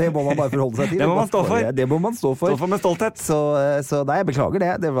 og det må man bare forholde seg til. Det må man stå for. Det må man stå for. Stå for med stolthet. Så nei, jeg beklager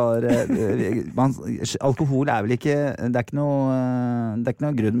det. Det var alkohol er vel ikke det er ikke noe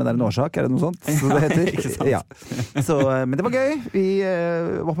grunn, men det er en årsak, er det noe sånt? Så det heter. Ikke sant. Ja. Men det var gøy. Vi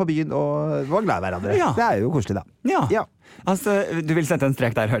var på byen og var glad i hverandre. Det er jo koselig, da. Ja. Altså, du vil sette en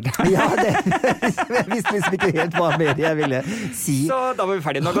strek der, hørte jeg. Ja, jeg visste liksom ikke helt hva mer jeg ville si. Så da var vi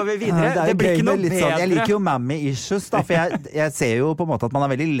ferdige, nå går vi videre. Det blir ikke noe bedre. Sånn, jeg liker jo mammy issues, da, for jeg ser jo på en måte at man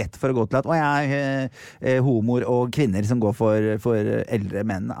er veldig lett for å gå til at homoer og kvinner som går for eldre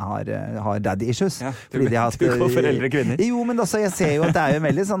menn har daddy issues. Ja, du går for eldre kvinner. Jo, men også, jeg ser jo at det er jo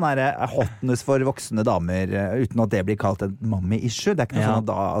veldig sånn hotness for voksne damer, uten at det blir kalt en mommy issue. Det er ikke noe sånn at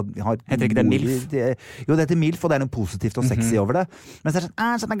da heter ikke det MILF? Jo, det heter MILF, og det er noe positivt og sexy over det. Men så er det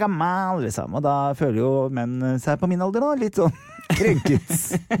sånn, sånn er gammel, liksom. Og da føler jo menn seg på min alder da, litt sånn krenket.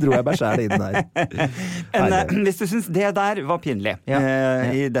 Dro jeg bare selv inn der. Men hvis du synes det der var pinlig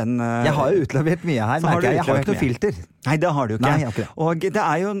i den... Jeg har jo utlevert mye her, merker jeg. Jeg har ikke noe filter. Nei, det har du ikke. Nei, og det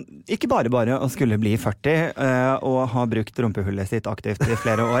er jo ikke bare å skulle bli 40 og ha brukt rumpehullet sitt aktivt i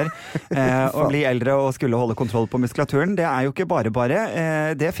flere år, og bli eldre og skulle holde kontroll på muskulaturen. Det er jo ikke bare.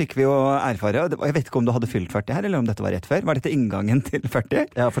 Det fikk vi jo erfare. Jeg vet ikke om du hadde fylt 40 her, eller om dette var rett før. Var dette inngangen til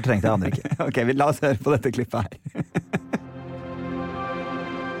 40? Ja, fortrengte jeg andre ikke. Ok, la oss høre på dette klippet her.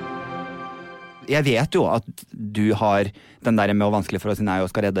 Jeg vet jo at du har den der med å vanskelig for å si nei og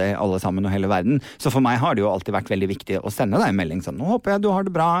skal redde alle sammen og hele verden. Så for meg har det jo alltid vært veldig viktig å sende deg en melding sånn, nå håper jeg du har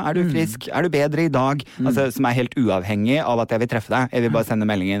det bra, er du frisk, er du bedre i dag? Altså, som er helt uavhengig av at jeg vil treffe deg. Jeg vil bare sende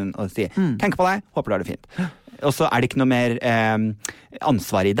meldingen og si, tenk på deg, håper du har det fint. Og så er det ikke noe mer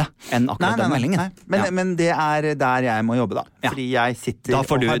ansvar i det enn akkurat den meldingen. Men det er der jeg må jobbe da. Fordi jeg sitter... Da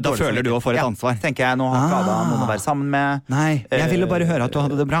føler du å få et ansvar. Tenker jeg, nå har ikke Adam noen å være sammen med. Nei, jeg ville bare høre at du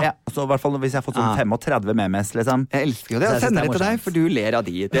hadde det bra. Ja, så i hvert fall hvis jeg har fått sånn 35 memes, liksom. Jeg elsker jo det, og sender det til deg, for du ler av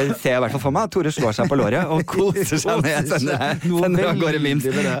de. Det ser jeg i hvert fall for meg. Tore slår seg på låret og koser seg når jeg sender av gårde memes.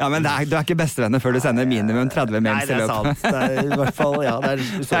 Ja, men du er ikke bestevenner før du sender minimum 30 memes i løpet. Nei, det er sant. Det er i hvert fall, ja, det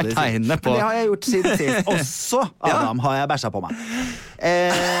er tegnet på. Men det har jeg gjort siden sist. Også, Adam, har jeg bæsja på meg.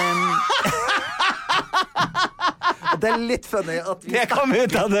 Det er litt funny at vi det kom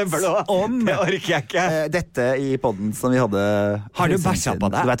ut av det blå om det orker jeg ikke dette i podden som vi hadde. Har du bæsja på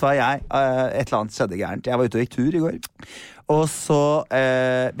deg? Du vet hva, et eller annet skjedde gærent. Jeg var ute og gikk tur i går, og så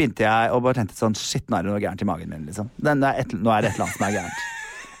begynte jeg og bare tenkte sånn, shit, nå er det noe gærent i magen min, liksom. Nå er det et eller annet som er gærent.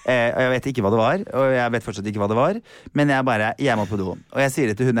 Og jeg vet ikke hva det var, og jeg vet fortsatt ikke hva det var, men jeg må på do. Og jeg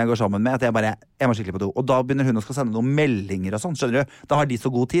sier det til hun jeg går sammen med, at jeg må skikkelig på do. Og da begynner hun å skal sende noen meldinger og sånn, skjønner du? Da har de så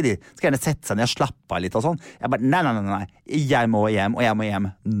god tid, de skal gjerne sette seg ned og slappe av litt og sånn. Jeg bare, nei, jeg må hjem, og jeg må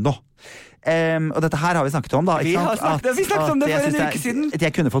hjem nå. Og dette her har vi snakket om da, ikke sant? Vi snakket om det for en uke siden.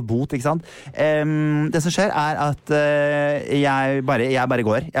 Jeg kunne fått bot, ikke sant? Det som skjer er at jeg bare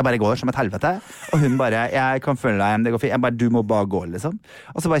går som et helvete, og hun bare, jeg kan følge deg hjem, det går fint. Jeg bare, du må bare gå, liksom.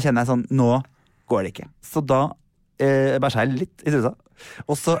 Og så bare kjenner jeg sånn, nå går det ikke. Så da bæsja jeg litt i trusa.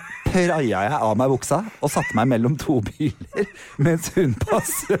 Og så praia jeg av meg buksa og satte meg mellom to biler mens hun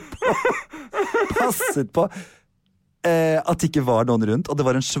passet på at det ikke var noen rundt, og det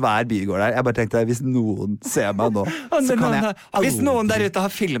var en svær bygård der. Jeg bare tenkte, hvis noen ser meg nå, så kan jeg aldri... Hvis noen der ute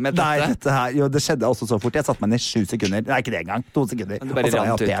har filmet dette. Nei, dette her, jo, det skjedde også så fort. Jeg satte meg ned 7 sekunder, nei, ikke det engang, 2 sekunder, og så var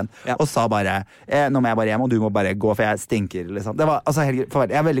jeg opp igjen. Ja. Og sa bare, nå må jeg bare hjem, og du må bare gå, for jeg stinker, liksom. Det var, altså, jeg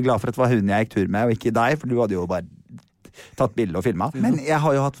er veldig glad for at det var hun jeg gikk tur med, og ikke deg, for du hadde jo bare tatt bilde og filmet. Men jeg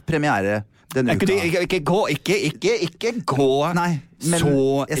har jo hatt premiere denne uka. Ikke gå nei, men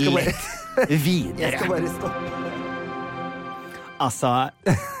så jeg skal lett videre. Jeg skal bare stoppe. Altså,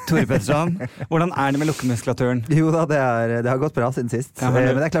 Tore Petterson, hvordan er det med lukkemuskulaturen? Jo da, det har gått bra siden sist. Ja, men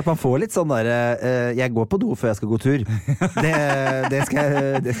det er klart man får litt sånn der jeg går på do før jeg skal gå tur. Det skal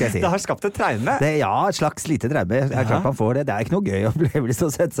jeg si. Det har skapt et traume? Ja, et slags lite traume. Det er klart man får det. Det er ikke noe gøy opplevelse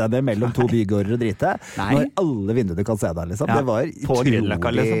å sette seg ned mellom to bygårder og drite. Nei. Når alle vinduene kan se deg, liksom. Ja, det var utrolig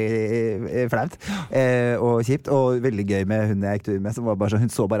flaut og kjipt, og veldig gøy med hun jeg gikk tur med, som var bare sånn,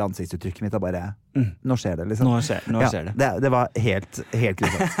 hun så bare ansiktsuttrykket mitt og bare, nå skjer det, liksom. Nå skjer det. Det var helt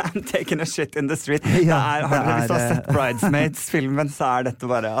grusomt. I'm taking a shit in the street. Hvis du har sett Bridesmaids-filmen, så er dette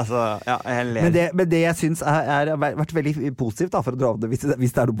bare, altså, ja, jeg ler. Men det jeg synes har vært veldig positivt da, for å dra, hvis det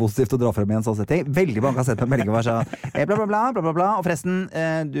er noe positivt å dra frem i en sånn setting. Veldig mange har sett meg melding og vært sånn, bla bla bla, bla bla bla, og forresten,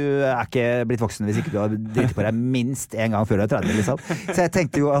 du er ikke blitt voksen hvis ikke du har dritt på deg minst en gang før du er 30, liksom. Så jeg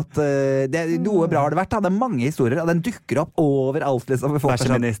tenkte jo at noe bra har det vært, da. Det er mange historier, og den dukker opp overalt, liksom.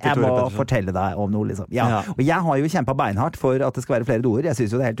 Jeg må fortelle deg om noe, liksom. Ja. Og jeg har jo kjempet beinhardt for at det skal være flere doer. Jeg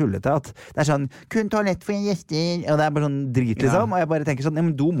synes jo det helt tullete at det sånn, kun toalett for gjester, og det bare sånn drit liksom, og jeg bare tenker sånn,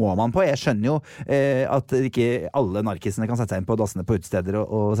 men do må man på, jeg skjønner jo at ikke alle narkisene kan sette seg inn på dassene på utesteder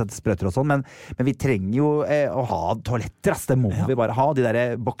og sette sprøyter og sånn, men vi trenger jo å ha toaletter, det må vi bare ha, de der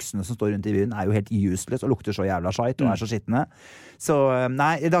boksene som står rundt i byen er jo helt useless og lukter så jævla skjeit og er så skittende. Så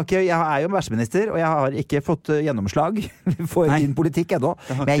nei, jeg er jo verseminister, og jeg har ikke fått gjennomslag for din politikk ennå,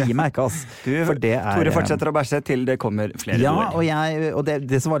 men jeg gir meg ikke, ass. Tore fortsetter å bæsje til det kommer flere ord. Og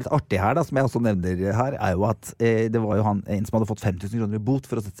det som var litt artig her, da, som jeg også nevner her, er jo at det var jo en som hadde fått 5 000 kroner i bot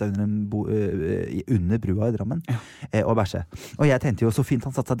for å sette seg under brua i Drammen og bæsje. Og jeg tenkte jo så fint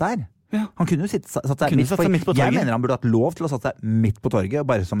han satt seg der. Ja. Han kunne jo satt seg midt på torget. Jeg mener han burde hatt lov til å satt seg midt på torget,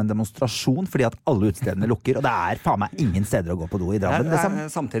 bare som en demonstrasjon, fordi at alle utestedene lukker, og det er faen meg ingen steder å gå på do i Drammen. Det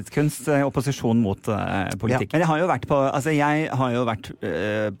er samtidskunst, opposisjon mot politikk. Men jeg har jo vært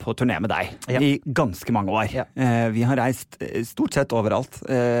på turné med deg i ganske mange år. Vi har reist stort sett overalt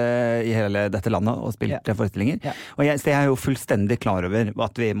i hele dette landet og spilt forestillinger. Og så jeg er jo fullstendig klar over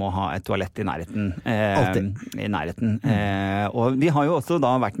at vi må ha et toalett i nærheten. Og vi har jo også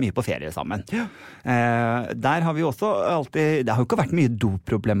da vært mye på ferie sammen. Der har vi også alltid, det har jo ikke vært mye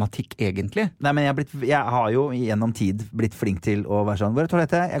doproblematikk egentlig. Nei, men jeg har jo gjennom tid blitt flink til å være sånn, hvor er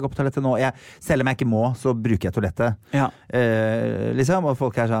toalettet? Jeg går på toalettet nå. Selv om jeg ikke må, så bruker jeg toalettet. Liksom, og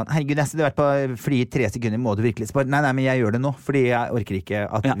folk er sånn, herregud, du har vært på fly 3 sekunder, må du virkelig? Nei, men jeg gjør det nå, fordi jeg orker ikke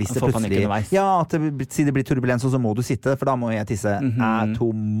at hvis det plutselig at det blir turbulens, så må du sitte, for da må jeg tisse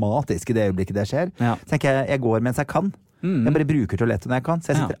automatisk i det øyeblikket det skjer. Så tenker jeg går mens jeg kan. Jeg bare bruker toalettet når jeg kan,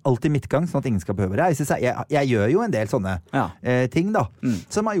 så jeg sitter alltid midtgang, sånn at ingen skal behøve det. Jeg gjør jo en del sånne ting da,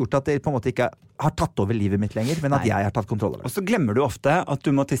 som har gjort at det på en måte ikke har tatt over livet mitt lenger, men at jeg har tatt kontroll over det. Og så glemmer du ofte at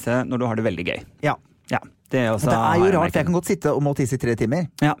du må tisse når du har det veldig gøy. Ja. Det er jo rart, for jeg kan godt sitte og må tisse i 3 timer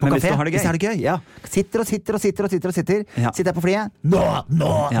på men kafé, hvis du har det gøy. Sitter sitter jeg på flyet nå,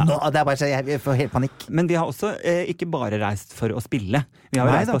 det er bare så jeg får helt panikk. Men vi har også ikke bare reist for å spille, vi har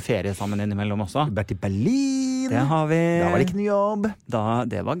jo reist på ferie sammen innimellom også. Vi har vært i Berlin, det har vi. Da var det ikke noe jobb,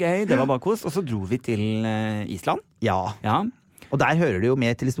 det var gøy, det var bare kos. Og så dro vi til Island. Og der hører det jo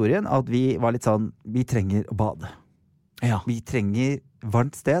med til historien at vi var litt sånn, vi trenger å bade. Vi trenger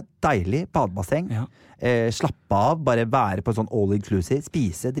varmt sted, deilig badebasseng, slappe av, bare være på en sånn all inclusive,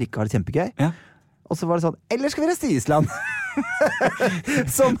 spise, drikke, ha det kjempegøy. Og så var det sånn, eller skal vi reise til Island?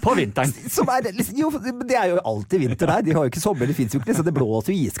 Som på vinteren. Det er jo alltid vinter der. De har jo ikke sommer, det finnes jo ikke, så det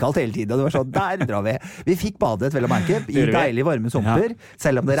blåser jo iskaldt hele tiden. Og det var sånn, der drar vi. Vi fikk badet vel å merke i deilig varme sumper,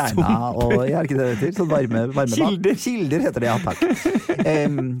 selv om det regnet, og jeg har ikke det heter, sånn varme Kilder heter det, takk.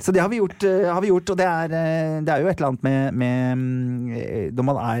 Så det har vi gjort, og det er jo et eller annet med når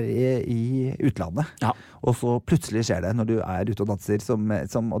man er i utlandet, og så plutselig skjer det når du er ute og danser,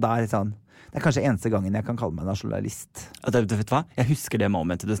 og det er sånn, det er kanskje eneste gangen jeg kan kalle meg nasjonalist. Vet du hva? Jeg husker det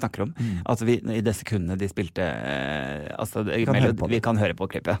momentet du snakker om. Altså i det sekundet de spilte vi kan høre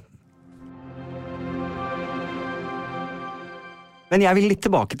på klippet. Men jeg vil litt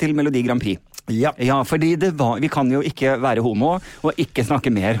tilbake til Melodi Grand Prix. Ja, fordi vi kan jo ikke være homo og ikke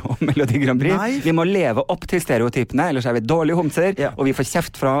snakke mer om Melodi Grand Prix. Nei. Vi må leve opp til stereotypene, ellers er vi dårlige homser, og vi får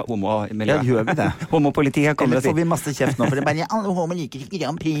kjeft fra homomiljøet. Gjør vi det? Homopolitiet kommer til å si. Eller får vi masse kjeft nå, for det er bare alle homo liker ikke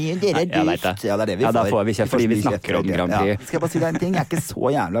Grand Prix, dere er dyst. Det er det vi får. Da får vi kjeft fordi vi snakker om Grand Prix. Skal jeg bare si deg en ting? Jeg er ikke så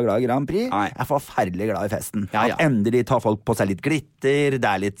jævla glad i Grand Prix. Jeg er forferdelig glad i festen. At endelig tar folk på seg litt glitter, det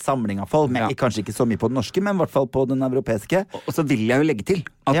er litt samling av folk, men kanskje ikke så mye på den norske, men i hvert fall på den europeiske. Og så vil jeg jo legge til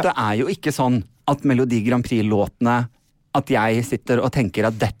at det er jo ikke sånn at Melodi Grand Prix-låtene, at jeg sitter og tenker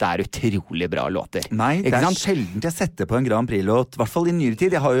at dette er utrolig bra låter. Nei, det er sjelden jeg setter på en Grand Prix-låt, i hvert fall i nyere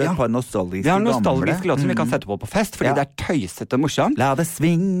tid. Jeg har jo et par nostalgiske gamle. Vi har nostalgiske låter som vi kan sette på fest, fordi det er tøysete og morsomt. La det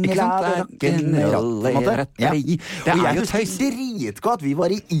svinge, la det rock'n'roll. Det er jo tøys. Dritgodt. Vi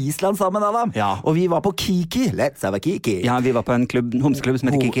var i Island sammen, Adam. Og vi var på Kiki. Let's have a Kiki. Ja, vi var på en homseklubb som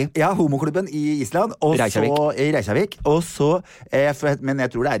heter Kiki. Ja, homoklubben i Island. I Reykjavik. Og så, men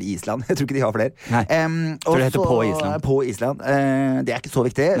jeg tror det er i Island. Jeg tror ikke de har flere. Nei, jeg tror det heter på Island. På Island. Det er ikke så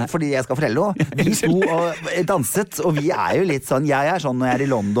viktig, fordi jeg skal fortelle noe. Vi sto og danset, og vi er jo litt sånn, jeg er sånn når jeg er i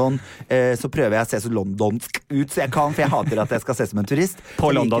London, så prøver jeg å se så londonsk ut så jeg kan, for jeg hater at jeg skal se som en turist.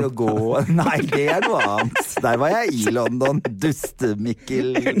 På London. Nei, det er noe annet. Der var jeg i London.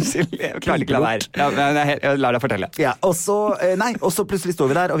 Dustemikkel. Unnskyld, jeg klarer ikke la være. Jeg lar deg fortelle. Ja, og så plutselig står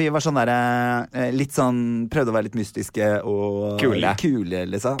vi der, og vi var sånn der, litt sånn, prøvde å være litt mystiske og kule,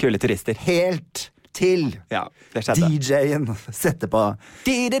 liksom. Kule turister. Helt til det skjedde. DJ-en setter på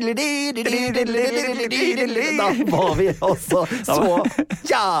da var vi også så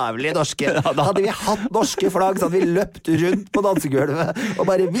jævlig norske. Hadde vi hatt norske flagg, så hadde vi løpt rundt på dansegulvet og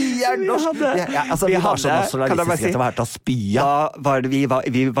bare, vi norske. Vi var så nasjonalistiske at det var til å spy.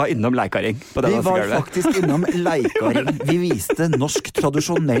 Vi var innom leikaring på det dansegulvet. Vi var faktisk innom leikaring. Vi viste norsk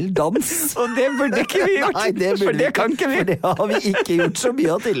tradisjonell dans. Og det burde ikke vi gjort. Nei, for det kan ikke vi. For det har vi ikke gjort så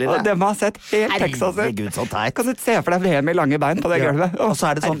mye av tidligere. Og det må ha sett helt Texas ut. Herregud, så teit. Kan du se for deg VM med lange bein på det gulvet? Og så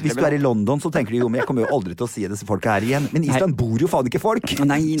er det sånn, hvis du er i London, så tenker du jo, men jeg kommer jo aldri til å se disse folka her igjen. Men i Island bor jo faen ikke folk.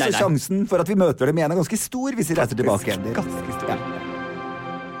 Nei. Så sjansen for at vi møter dem igjen er ganske stor hvis vi reiser tilbake igjen. Ganske stor.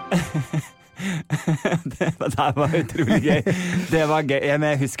 Det var utrolig gøy. Det var gøy.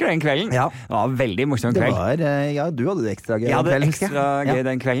 Jeg husker den kvelden. Det var en veldig morsom kveld. Du hadde det ekstra gøy. Jeg hadde ekstra gøy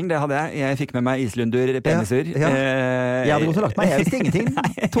den kvelden. Det hadde jeg. Jeg fikk med meg islundur penisur. Jeg hadde gått og lagt meg. Jeg visste ingenting.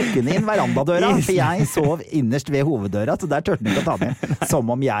 Tok henne inn verandadøra, for jeg sov innerst ved hoveddøra, så der tørte den ikke å ta den inn.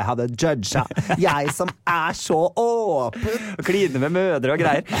 Som om jeg hadde judga. Jeg som er så åpen. Kline med mødre og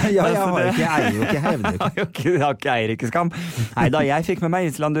greier. Jeg eier jo ikke hevner. Jeg eier ikke skam. Nei da, jeg fikk med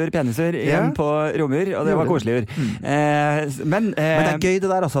meg islandur penisur hjem på Romur, og det var koselig. Men det er gøy det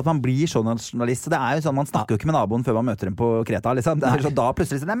der også, at man blir sånn journalist. Det er jo sånn, man snakker jo ikke med naboen før man møter dem på Kreta, liksom. Det er så da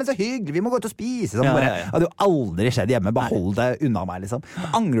plutselig sånn, nei, men så hyggelig, vi må gå ut og spise. Sånn, bare, det hadde jo aldri skjedd hjemme, bare hold deg unna meg, liksom.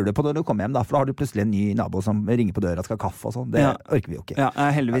 Angrer du på når du kommer hjem da, for da har du plutselig en ny nabo som ringer på døra og skal ha kaffe og sånn. Det orker vi jo ikke. Jeg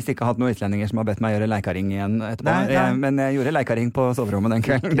har heldigvis ikke hatt noen islendinger som har bedt meg gjøre leikaring igjen etterpå. Men jeg gjorde leikaring på soverommet den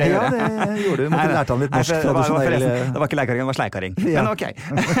kvelden. Det gjorde du. Måtte lært han litt norsk tradisjonell. Det var ikke leikaring, det var sleikaring. Men ok.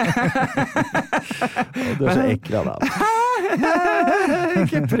 Du er så ekkel av deg.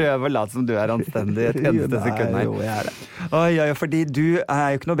 Ikke prøv å late som du er anstendig et eneste sekund her. Jo, jeg er det. Oi, fordi du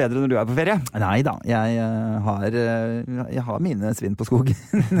er jo ikke noe bedre når du er på ferie. Nei da, jeg har mine svinn på skogen.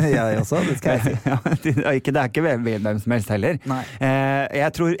 Jeg også, det skal jeg si. Det er ikke hvem som helst heller. Jeg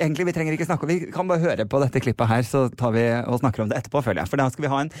tror egentlig vi trenger ikke snakke om, vi kan bare høre på dette klippet her, så tar vi og snakker om det etterpå, føler jeg. For da skal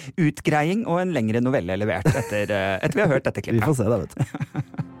vi ha en utgreiing og en lengre novelle levert etter vi har hørt dette klippet. Vi får se da, vet du.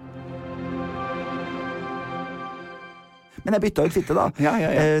 Men jeg bytta ut fitte da,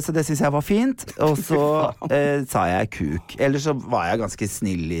 så det synes jeg var fint. Og så sa jeg kuk. Ellers så var jeg ganske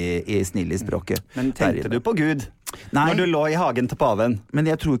snill i språket. Men tenkte du på Gud? Nei. Når du lå i hagen til paven? Men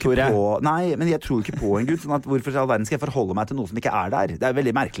jeg tror ikke på en Gud. Sånn at hvorfor i all verden skal jeg forholde meg til noe som ikke er der? Det er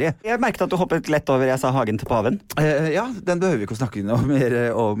veldig merkelig. Jeg merket at du hoppet lett over jeg sa hagen til paven. Ja, den behøver vi ikke å snakke noe mer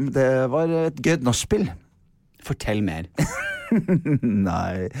om. Det var et gøy nachspiel. Fortell mer.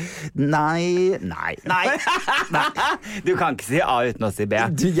 Nei. Du kan ikke si A uten å si B.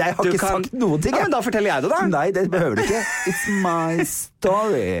 Jeg har ikke sagt noen ting. Ja, men da forteller jeg det da. Nei, det behøver du ikke. It's my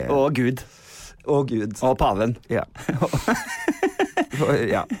story. Og Gud. Og paven. Ja.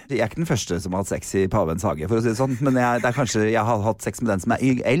 Jeg er ikke den første som har hatt sex i pavens hage, for å si det sånn. Men jeg har hatt sex med den som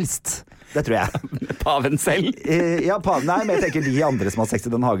er eldst. Det tror jeg. Paven selv? Ja, men jeg tenker de andre som har sex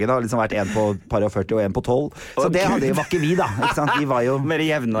i den hagen har liksom vært en på par og 40 og en på 12. Så det var ikke vi da, ikke sant? Vi var jo mer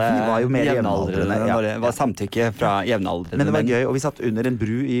jevnaldrende. Det var samtykke fra jevnaldrende. Men det var gøy, og vi satt under en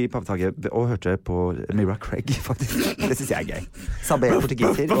bru i pavens hage og hørte på Mira Craig, faktisk. Det synes jeg er gøy. Sabé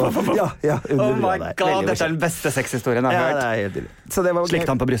portugiser. Oh my god, dette er den beste sexhistorien jeg har hørt. Ja, det er helt vildt.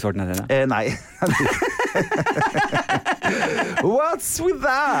 Slikte han på brystvortene dine? Nei. What's with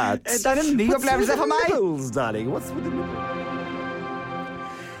that? Det er en ny opplevelse for meg.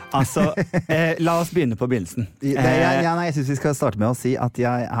 Altså, la oss begynne på begynnelsen. Jeg synes vi skal starte med å si at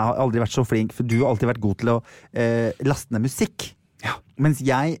jeg har aldri vært så flink, for du har alltid vært god til å laste ned musikk. Mens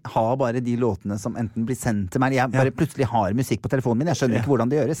jeg har bare de låtene som enten blir sendt til meg. Jeg bare plutselig har musikk på telefonen min. Jeg skjønner ikke hvordan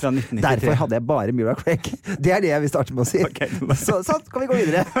det gjøres. Derfor hadde jeg bare Mira Craig. Det er det jeg vil starte med å si. Så kan vi gå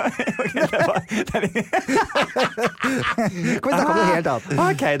videre. Kan vi snakke om noe helt annet?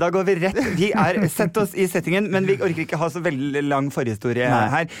 Ok, da går vi rett. Sett oss i settingen, men vi orker ikke ha så veldig lang forhistorie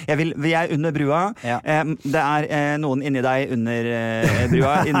her. Vi er under brua. Det er noen inni deg under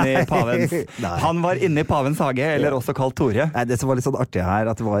brua, inni pavens. Han var inni pavens hage, eller også kalt Tore. Nei, det som var litt sånn artig her,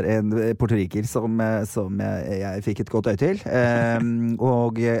 at det var en portoriker som jeg fikk et godt øye til,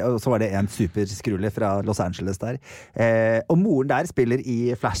 og så var det en superskrulle fra Los Angeles der, og moren der spiller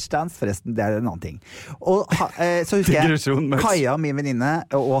i Flashdance, forresten, det er en annen ting. Og så husker jeg Kaja, min venninne,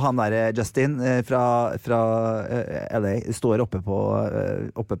 og han der Justin fra LA står oppe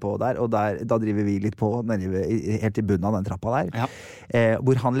på der, og da driver vi litt på helt i bunnen av den trappa der,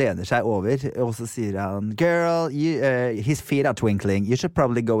 hvor han lener seg over, og så sier han, girl, his feet are twinkling, you should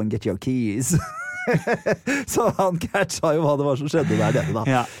probably go and get your keys. Så han catcha jo hva det var som skjedde der nede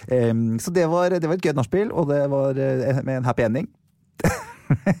da. Så det var et gøy nachspiel, og det var med en happy ending.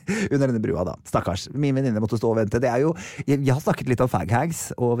 under denne brua da. Stakkars. Min venninne måtte stå og vente. Det jo, jeg har snakket litt om faghags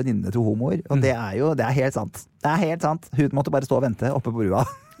og venninnene til homoer, og det er helt sant. Det er helt sant. Hun måtte bare stå og vente oppe på brua.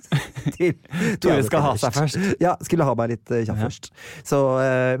 Tore skal ha seg først. Ja, skulle ha meg litt kjapt først. Så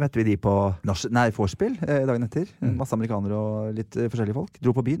møtte vi de på vorspiel dagen etter. Masse amerikanere og litt forskjellige folk.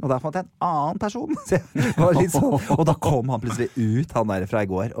 Dro på byen, og der fant jeg en annen person. Så jeg var litt sånn, og da kom han plutselig ut, han der fra i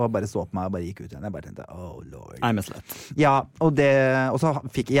går, og bare så på meg og bare gikk ut igjen. Jeg bare tenkte, oh lord. I'm a slut. Ja, og så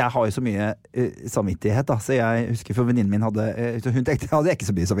jeg har jo så mye samvittighet da, så jeg husker for venninnen min hadde, hun tenkte, jeg hadde ikke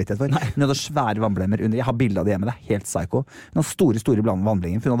så mye samvittighet for. Hun hadde svære vannblemmer under, jeg har bildet av det hjemme, det helt psycho. Noen store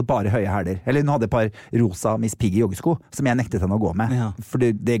vannblemmer, for hun hadde bare høye hæler. Eller hun hadde et par rosa Miss Piggy joggesko, som jeg nektet henne å gå med. Ja. For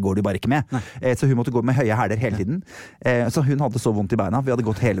det går du bare ikke med. Så hun måtte gå med høye hæler hele tiden. Så hun hadde så vondt i beina. Vi hadde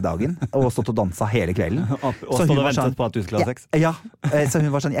gått hele dagen, og stått og danset hele kvelden. Og stått og ventet på at du skulle ha sex. Ja, så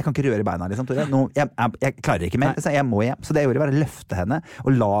hun var sånn, jeg kan ikke røre beina, liksom, Tore. Jeg klarer ikke mer, så jeg må hjem. Så det gjorde bare å løfte henne,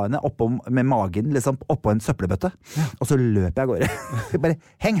 og la henne oppå med magen, liksom, oppå en søppelbøtte. Og så løp jeg av gårde. Bare,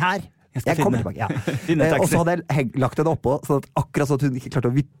 heng her! Jeg kommer tilbake, ja. Og så hadde jeg lagt henne oppå, så akkurat så at hun ikke klarte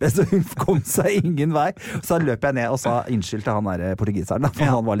å vippe, så hun kom seg ingen vei. Så løp jeg ned og sa unnskyld til han der portugiseren,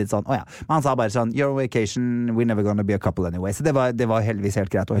 for han var litt sånn, åja. Men han sa bare sånn, you're on vacation, we're never gonna be a couple anyway. Så det var heldigvis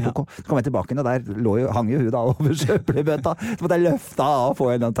helt greit. Og så kom jeg tilbake, og der hang jo hun da over søppelbøtta. Så måtte jeg løfte av og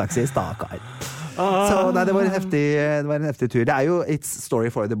få en taxi, stakkar. Så nei, det var en heftig tur. Det jo It's story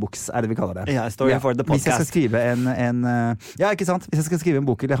for the books, det vi kaller det. Ja, story for the podcast. Hvis jeg skal skrive ja, ikke sant? Hvis jeg skal skrive en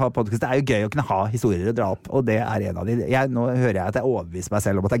bok eller ha podcast, det jo gøy å kunne ha historier å dra opp, og det en av de. Nå hører jeg at jeg overbeviser meg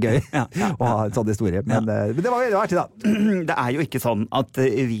selv om at det gøy å ha en sånn historie, men det var artig da. Det jo ikke sånn at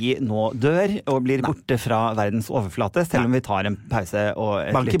vi nå dør og blir borte fra verdens overflate, selv om vi tar en pause og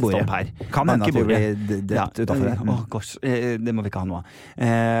et litt stopp her. Kan hende at vi blir drept utenfor det. Gosh, det må vi ikke ha nå.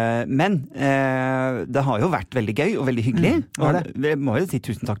 Men det har jo vært veldig gøy og veldig hyggelig. Og vi må jo si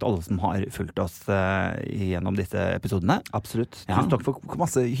tusen takk til alle som har fulgt oss gjennom disse episodene. Absolutt. Tusen takk for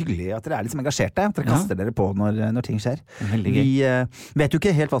masse hyggelig at dere liksom engasjerte, at dere kaster dere på når ting skjer. Veldig gøy. Vi vet jo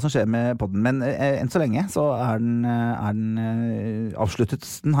ikke helt hva som skjer med podden, men enn så lenge så den avsluttet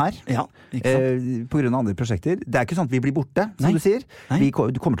den her. Ja, ikke sant? På grunn av andre prosjekter. Det ikke sånn at vi blir borte, som du sier.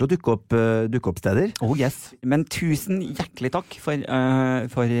 Du kommer til å dukke opp steder. Oh yes. Men tusen hjertelig takk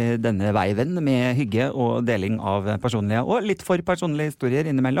for denne veiven med hygge og deling av personlige og litt for personlige historier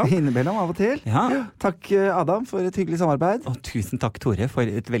innimellom. Innimellom av og til. Ja. Takk Adam for et hyggelig samarbeid. Og tusen takk Tore for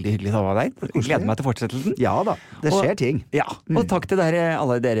et veldig hyggelig samarbeid. Jeg gleder meg til fortsettelsen. Ja da, det skjer ting. Ja, og takk til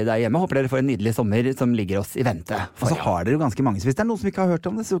alle dere der hjemme. Håper dere får en nydelig sommer som ligger oss i vente. Og så har dere jo ganske mange. Så hvis det noen som ikke har hørt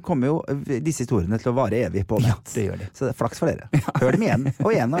om det, så kommer jo disse historiene til å vare evig på nett. Ja, det gjør de. Så det flaks for dere. Hør dem igjen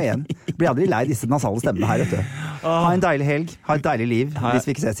og igjen og igjen. Blir aldri lei disse nasale stemmene her, vet du. Ha en deilig helg, ha et deilig liv hvis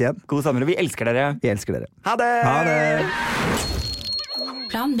vi ikke ses igjen. God sommer, og vi elsker dere. Vi elsker dere. Ha det! Ha det!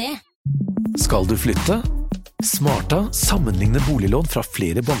 Plan B. Skal du flytte? Smarta sammenligner boliglån fra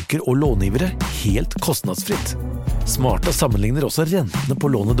flere banker og långivere helt kostnadsfritt. Smarta sammenligner også rentene på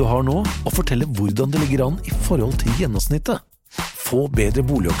lånet du har nå, og forteller hvordan det ligger an i forhold til gjennomsnittet. Få bedre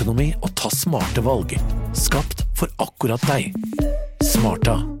boligøkonomi og ta smarte valg. Skapt for akkurat deg.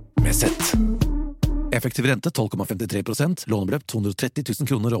 Smarta med Z. Effektiv rente 12,53%, lånebeløp 230 000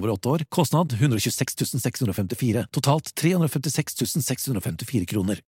 kroner over 8 år, kostnad 126 654, totalt 356 654 kroner.